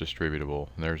dividends distributable.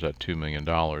 And there's that $2 million.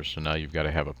 So now you've got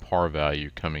to have a par value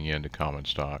coming into common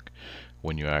stock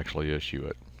when you actually issue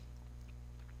it.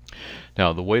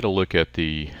 Now, the way to look at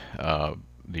the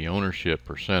ownership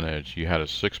percentage, you had a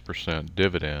 6%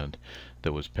 dividend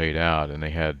that was paid out, and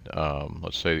they had,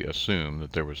 let's say, assume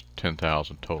that there was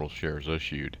 10,000 total shares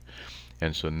issued.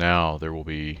 And so now there will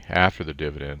be, after the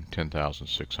dividend,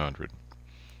 10,600.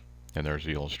 And there's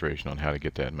the illustration on how to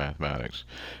get that mathematics.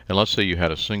 And let's say you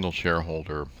had a single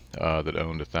shareholder that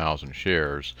owned 1,000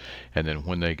 shares, and then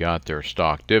when they got their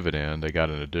stock dividend, they got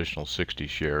an additional 60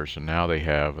 shares, and now they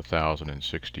have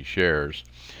 1,060 shares.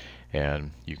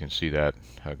 And you can see that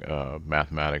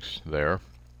mathematics there.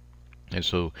 And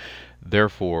so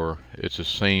therefore it's the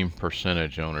same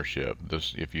percentage ownership.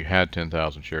 This, if you had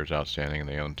 10,000 shares outstanding and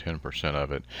they own 10%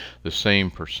 of it, the same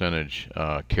percentage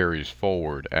carries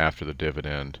forward after the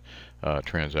dividend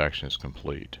transaction is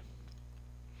complete.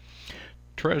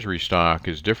 Treasury stock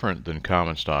is different than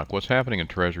common stock. What's happening in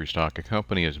treasury stock, a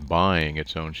company is buying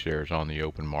its own shares on the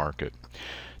open market.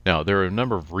 Now, there are a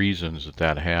number of reasons that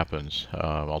that happens.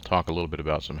 I'll talk a little bit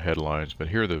about some headlines, but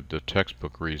here are the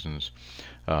textbook reasons.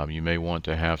 You may want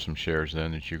to have some shares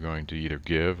then that you're going to either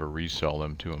give or resell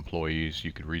them to employees.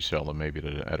 You could resell them maybe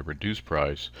at a reduced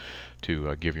price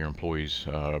to give your employees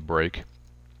a break.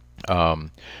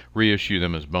 Reissue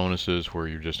them as bonuses, where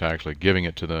you're just actually giving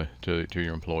it to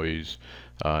your employees,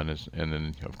 and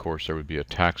then of course there would be a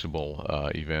taxable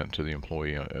event to the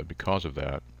employee because of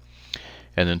that.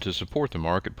 And then to support the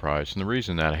market price. And the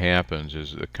reason that happens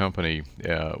is the company,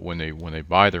 when they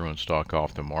buy their own stock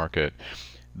off the market,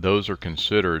 those are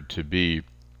considered to be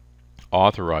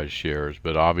authorized shares,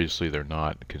 but obviously they're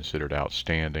not considered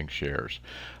outstanding shares.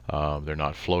 They're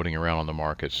not floating around on the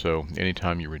market. So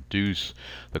anytime you reduce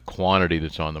the quantity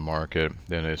that's on the market,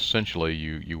 then essentially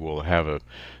you will have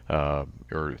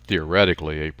or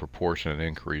theoretically a proportionate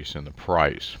increase in the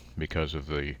price because of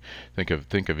the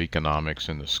think of economics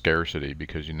and the scarcity,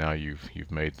 because now you've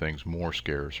made things more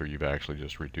scarce, or you've actually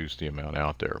just reduced the amount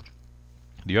out there.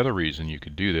 The other reason you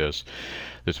could do this,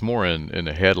 that's more in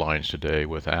the headlines today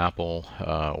with Apple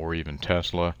or even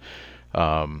Tesla.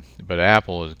 But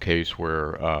Apple is a case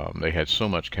where they had so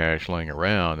much cash laying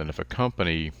around, and if a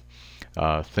company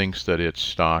thinks that its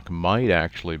stock might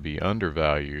actually be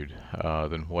undervalued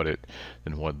than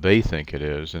what they think it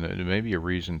is, and it may be a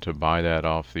reason to buy that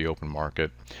off the open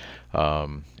market,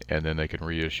 and then they can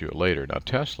reissue it later. Now,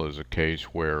 Tesla is a case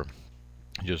where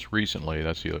just recently,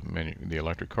 that's the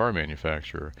electric car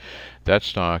manufacturer, that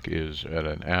stock is at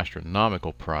an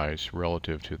astronomical price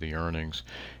relative to the earnings,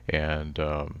 and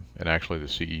actually the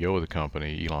CEO of the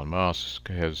company, Elon Musk,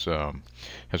 has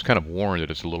kind of warned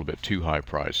that it's a little bit too high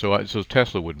price. So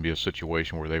Tesla wouldn't be a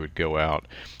situation where they would go out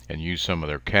and use some of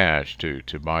their cash to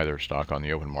buy their stock on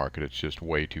the open market. It's just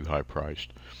way too high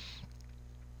priced.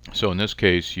 So in this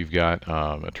case, you've got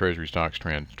a treasury stocks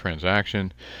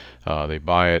transaction. They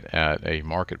buy it at a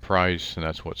market price, and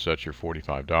that's what sets your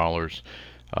 $45.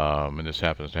 And this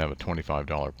happens to have a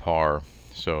 $25 par,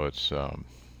 so it's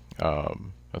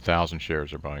 1,000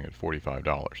 shares are buying at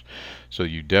 $45. So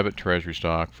you debit treasury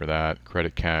stock for that,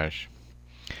 credit cash.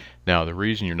 Now, the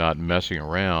reason you're not messing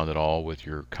around at all with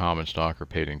your common stock or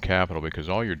paid-in capital, because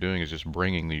all you're doing is just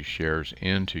bringing these shares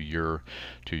into your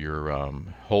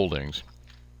holdings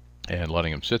and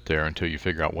letting them sit there until you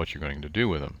figure out what you're going to do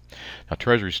with them. Now,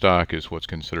 treasury stock is what's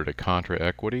considered a contra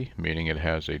equity, meaning it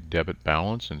has a debit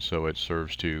balance, and so it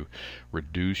serves to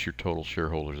reduce your total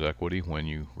shareholders' equity when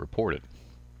you report it.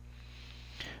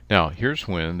 Now, here's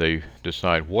when they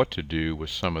decide what to do with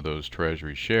some of those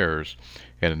treasury shares,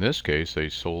 and in this case they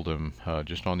sold them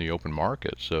just on the open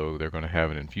market. So they're going to have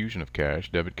an infusion of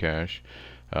cash, debit cash,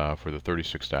 for the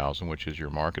 $36,000, which is your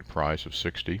market price of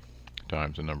 60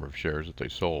 times the number of shares that they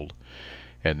sold,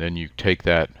 and then you take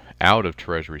that out of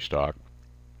treasury stock,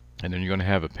 and then you're going to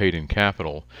have a paid-in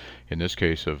capital, in this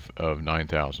case of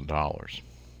 $9,000.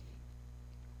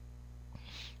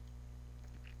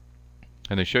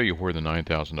 And they show you where the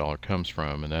 $9,000 comes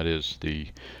from, and that is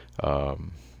the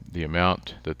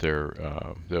amount that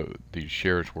these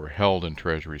shares were held in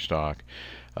treasury stock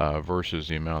versus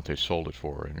the amount they sold it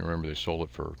for. And remember, they sold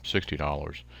it for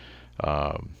 $60.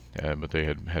 But they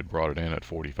had brought it in at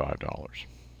 $45.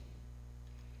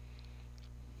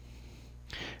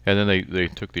 And then they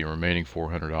took the remaining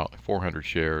 400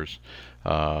 shares,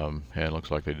 and it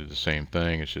looks like they did the same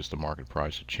thing. It's just the market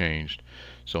price had changed.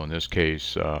 So in this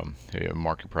case, the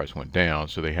market price went down,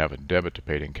 so they have a debit to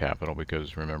paid-in capital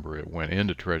because remember it went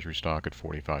into treasury stock at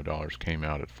 $45, came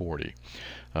out at 40.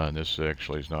 And this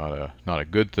actually is not a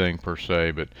good thing per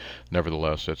se, but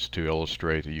nevertheless, that's to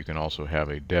illustrate that you can also have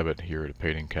a debit here to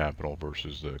paid-in capital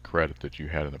versus the credit that you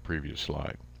had in the previous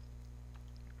slide.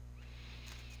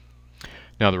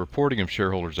 Now, the reporting of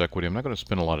shareholders' equity, I'm not going to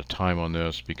spend a lot of time on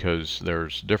this because there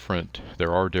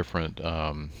are different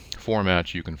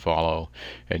formats you can follow,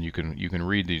 and you can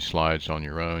read these slides on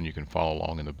your own. You can follow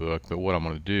along in the book. But what I'm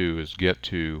going to do is get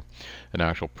to an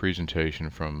actual presentation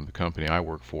from the company I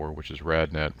work for, which is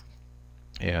RadNet.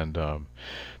 And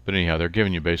but anyhow, they're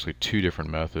giving you basically two different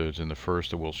methods. And the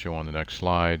first that we'll show on the next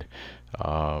slide,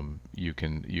 you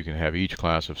can have each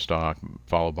class of stock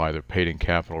followed by the paid-in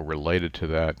capital related to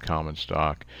that common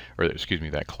stock, or excuse me,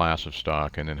 that class of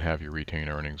stock, and then have your retained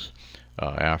earnings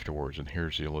afterwards. And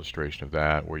here's the illustration of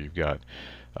that, where you've got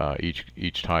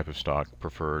each type of stock,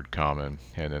 preferred, common,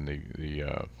 and then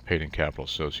the paid-in capital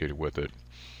associated with it,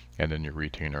 and then your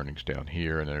retained earnings down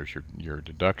here, and there's your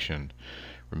deduction.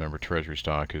 Remember, treasury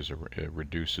stock it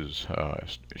reduces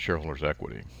shareholders'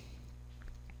 equity.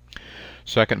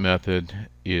 Second method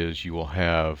is you will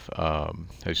have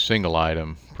a single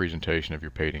item presentation of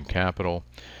your paid-in capital,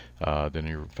 then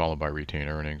you're followed by retained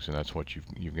earnings, and that's what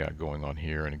you've got going on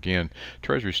here. And again,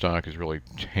 treasury stock is really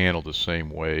handled the same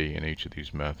way in each of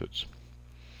these methods.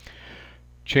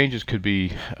 Changes could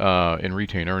be in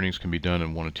retained earnings can be done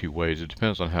in one of two ways. It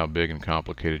depends on how big and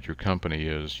complicated your company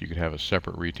is. You could have a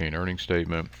separate retained earnings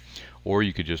statement, or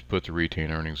you could just put the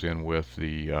retained earnings in with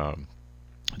the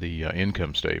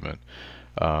income statement.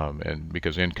 And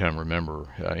because income, remember,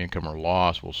 income or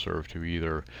loss will serve to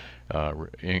either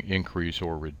increase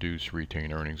or reduce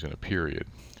retained earnings in a period.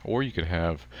 Or you could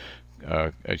have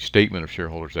a statement of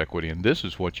shareholders' equity, and this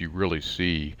is what you really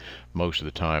see most of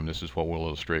the time. This is what we'll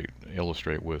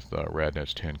illustrate with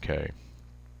RadNet's 10K.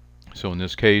 So in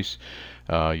this case,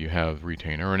 you have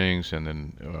retained earnings, and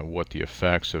then what the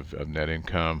effects of net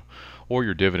income, or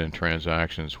your dividend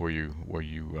transactions where you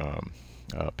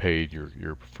paid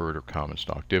your preferred or common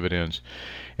stock dividends.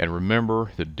 And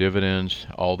remember, the dividends,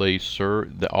 although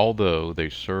they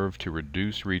serve to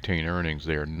reduce retained earnings,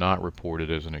 they are not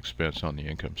reported as an expense on the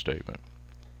income statement.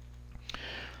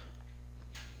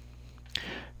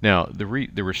 Now, the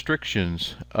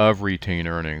restrictions of retained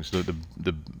earnings,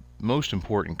 the most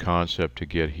important concept to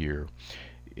get here,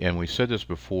 and we said this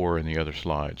before in the other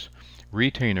slides,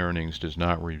 retained earnings does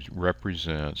not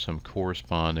represent some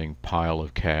corresponding pile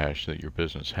of cash that your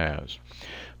business has.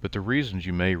 But the reasons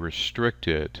you may restrict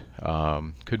it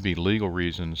could be legal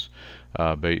reasons,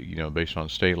 based on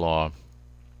state law.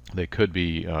 They could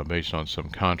be based on some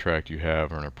contract you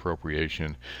have or an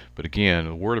appropriation. But again,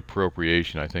 the word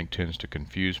appropriation, I think, tends to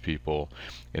confuse people,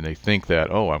 and they think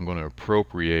that, oh, I'm going to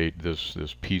appropriate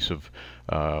this piece of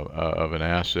an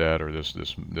asset or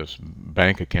this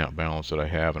bank account balance that I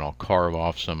have, and I'll carve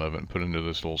off some of it and put it into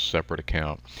this little separate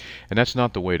account. And that's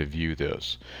not the way to view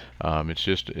this.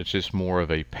 It's just more of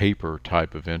a paper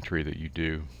type of entry that you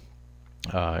do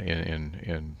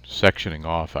in sectioning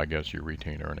off, I guess, your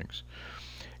retained earnings.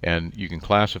 And you can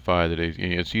classify that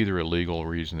it's either a legal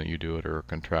reason that you do it, or a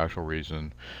contractual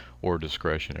reason, or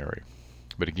discretionary.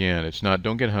 But again, it's not.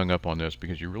 Don't get hung up on this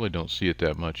because you really don't see it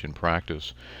that much in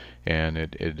practice, and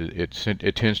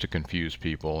it tends to confuse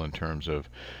people in terms of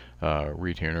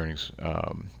retained earnings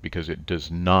because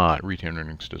retained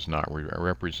earnings does not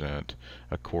represent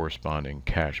a corresponding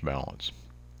cash balance.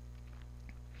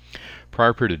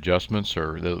 Prior period adjustments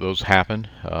those happen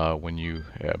when you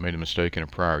made a mistake in a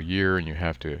prior year, and you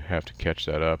have to catch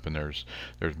that up, and there's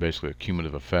basically a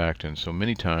cumulative effect, and so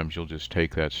many times you'll just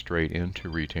take that straight into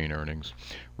retained earnings.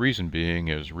 Reason being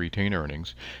is retained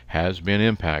earnings has been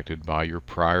impacted by your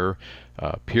prior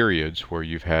periods where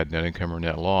you've had net income or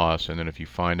net loss, and then if you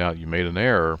find out you made an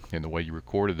error in the way you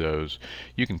recorded those,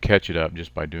 you can catch it up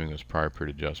just by doing this prior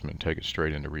period adjustment and take it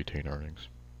straight into retained earnings.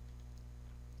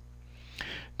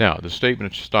 Now, the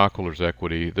statement of stockholders'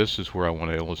 equity, this is where I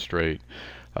want to illustrate,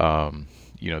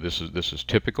 this is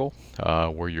typical,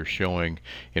 where you're showing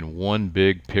in one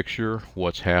big picture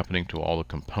what's happening to all the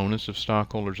components of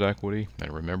stockholders' equity.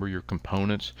 And remember, your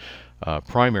components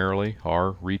primarily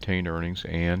are retained earnings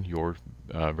and your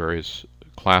various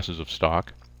classes of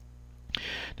stock.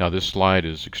 Now, this slide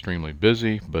is extremely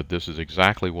busy, but this is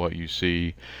exactly what you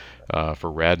see for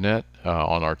RadNet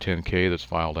on our 10K that's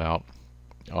filed out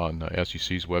on the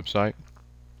SEC's website.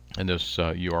 And this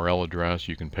URL address,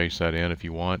 you can paste that in if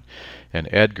you want. And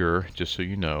Edgar, just so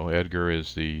you know, Edgar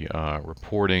is the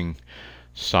reporting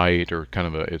site, or kind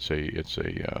of it's a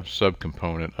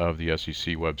subcomponent of the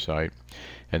SEC website.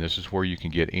 And this is where you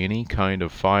can get any kind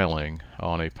of filing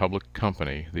on a public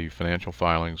company, the financial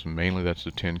filings. Mainly that's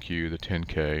the 10Q, the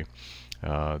 10K,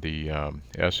 the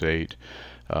S8.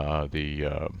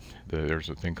 There's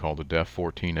a thing called the Def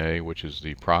 14A, which is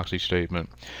the proxy statement,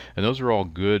 and those are all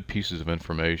good pieces of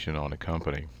information on a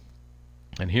company.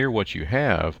 And here what you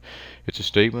have, it's a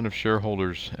statement of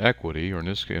shareholders' equity, or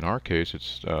in our case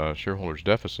it's shareholders'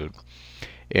 deficit,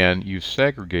 and you've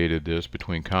segregated this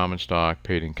between common stock,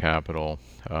 paid-in capital,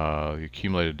 the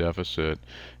accumulated deficit,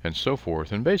 and so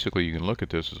forth. And basically you can look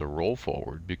at this as a roll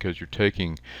forward, because you're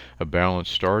taking a balance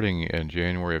starting in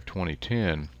January of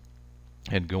 2010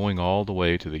 and going all the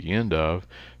way to the end of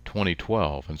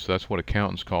 2012, and so that's what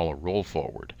accountants call a roll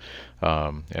forward.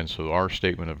 And so our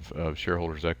statement of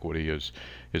shareholders' equity is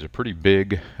a pretty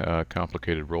big,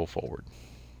 complicated roll forward.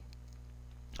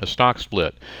 A stock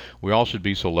split. We all should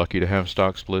be so lucky to have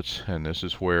stock splits, and this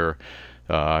is where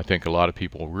I think a lot of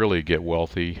people really get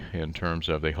wealthy, in terms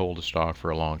of they hold a stock for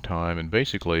a long time, and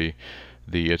basically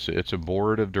it's a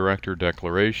board of director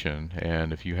declaration.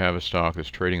 And if you have a stock that's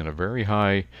trading at a very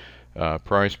high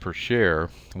price per share,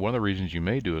 one of the reasons you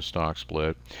may do a stock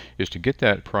split is to get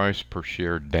that price per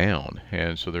share down,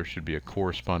 and so there should be a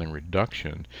corresponding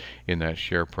reduction in that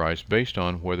share price based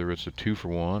on whether it's a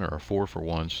 2-for-1 or a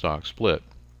 4-for-1 stock split.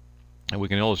 And we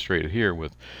can illustrate it here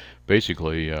with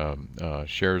basically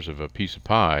shares of a piece of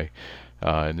pie.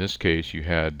 In this case you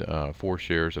had 4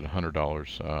 shares at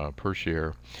 $100 per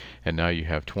share, and now you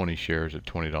have 20 shares at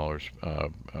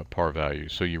 $20 par value.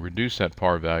 So you reduce that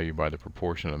par value by the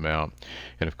proportionate amount,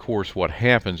 and of course what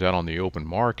happens out on the open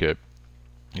market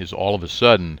is all of a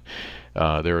sudden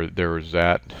there is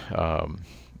that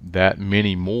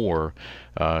many more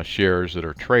shares that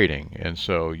are trading, and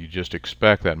so you just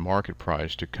expect that market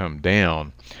price to come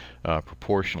down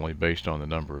proportionally based on the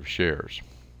number of shares.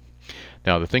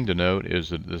 Now the thing to note is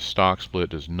that the stock split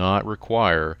does not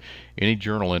require any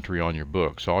journal entry on your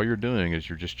books. All you're doing is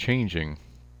you're just changing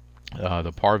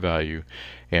the par value,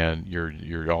 and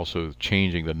you're also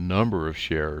changing the number of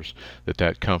shares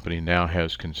that company now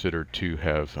has considered to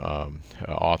have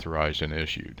authorized and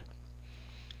issued.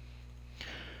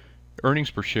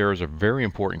 Earnings per share is a very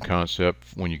important concept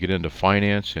when you get into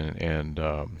finance and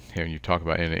you talk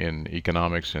about in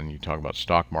economics, and you talk about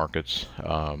stock markets.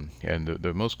 And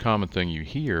the most common thing you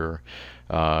hear,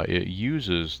 it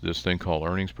uses this thing called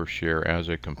earnings per share as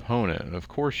a component. And of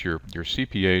course your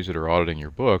CPAs that are auditing your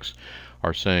books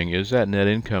are saying, is that net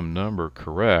income number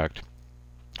correct?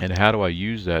 And how do I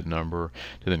use that number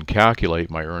to then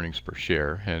calculate my earnings per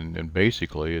share? And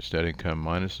basically it's net income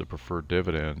minus the preferred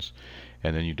dividends,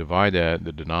 and then you divide that.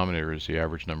 The denominator is the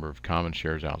average number of common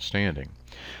shares outstanding.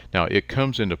 Now it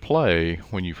comes into play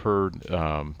when you've heard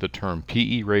the term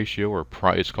PE ratio, or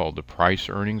it's called the price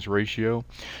earnings ratio.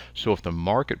 So if the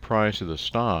market price of the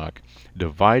stock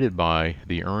divided by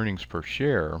the earnings per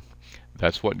share,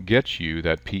 that's what gets you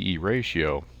that PE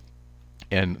ratio.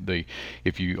 And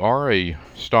if you are a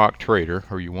stock trader,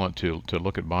 or you want to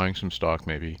look at buying some stock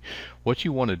maybe, what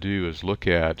you want to do is look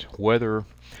at whether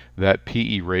that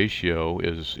PE ratio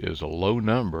is a low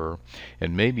number,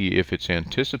 and maybe if it's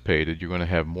anticipated you're going to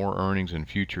have more earnings in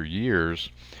future years,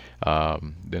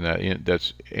 then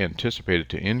that's anticipated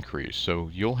to increase. So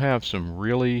you'll have some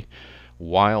really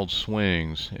wild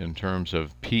swings in terms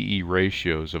of PE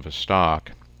ratios of a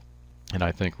stock. And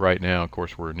I think right now, of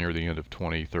course, we're near the end of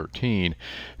 2013.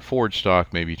 Ford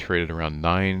stock may be traded around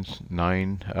 9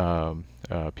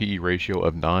 PE ratio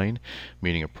of 9,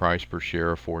 meaning a price per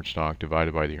share of Ford stock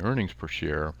divided by the earnings per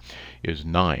share is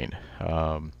 9.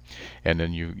 And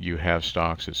then you have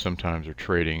stocks that sometimes are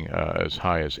trading as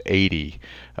high as 80,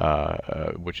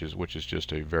 which is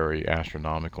just a very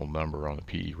astronomical number on the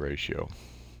PE ratio.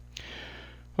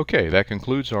 Okay, that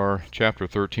concludes our Chapter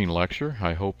 13 lecture.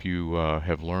 I hope you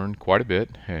have learned quite a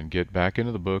bit, and get back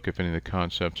into the book if any of the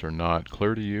concepts are not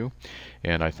clear to you.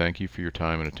 And I thank you for your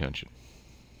time and attention.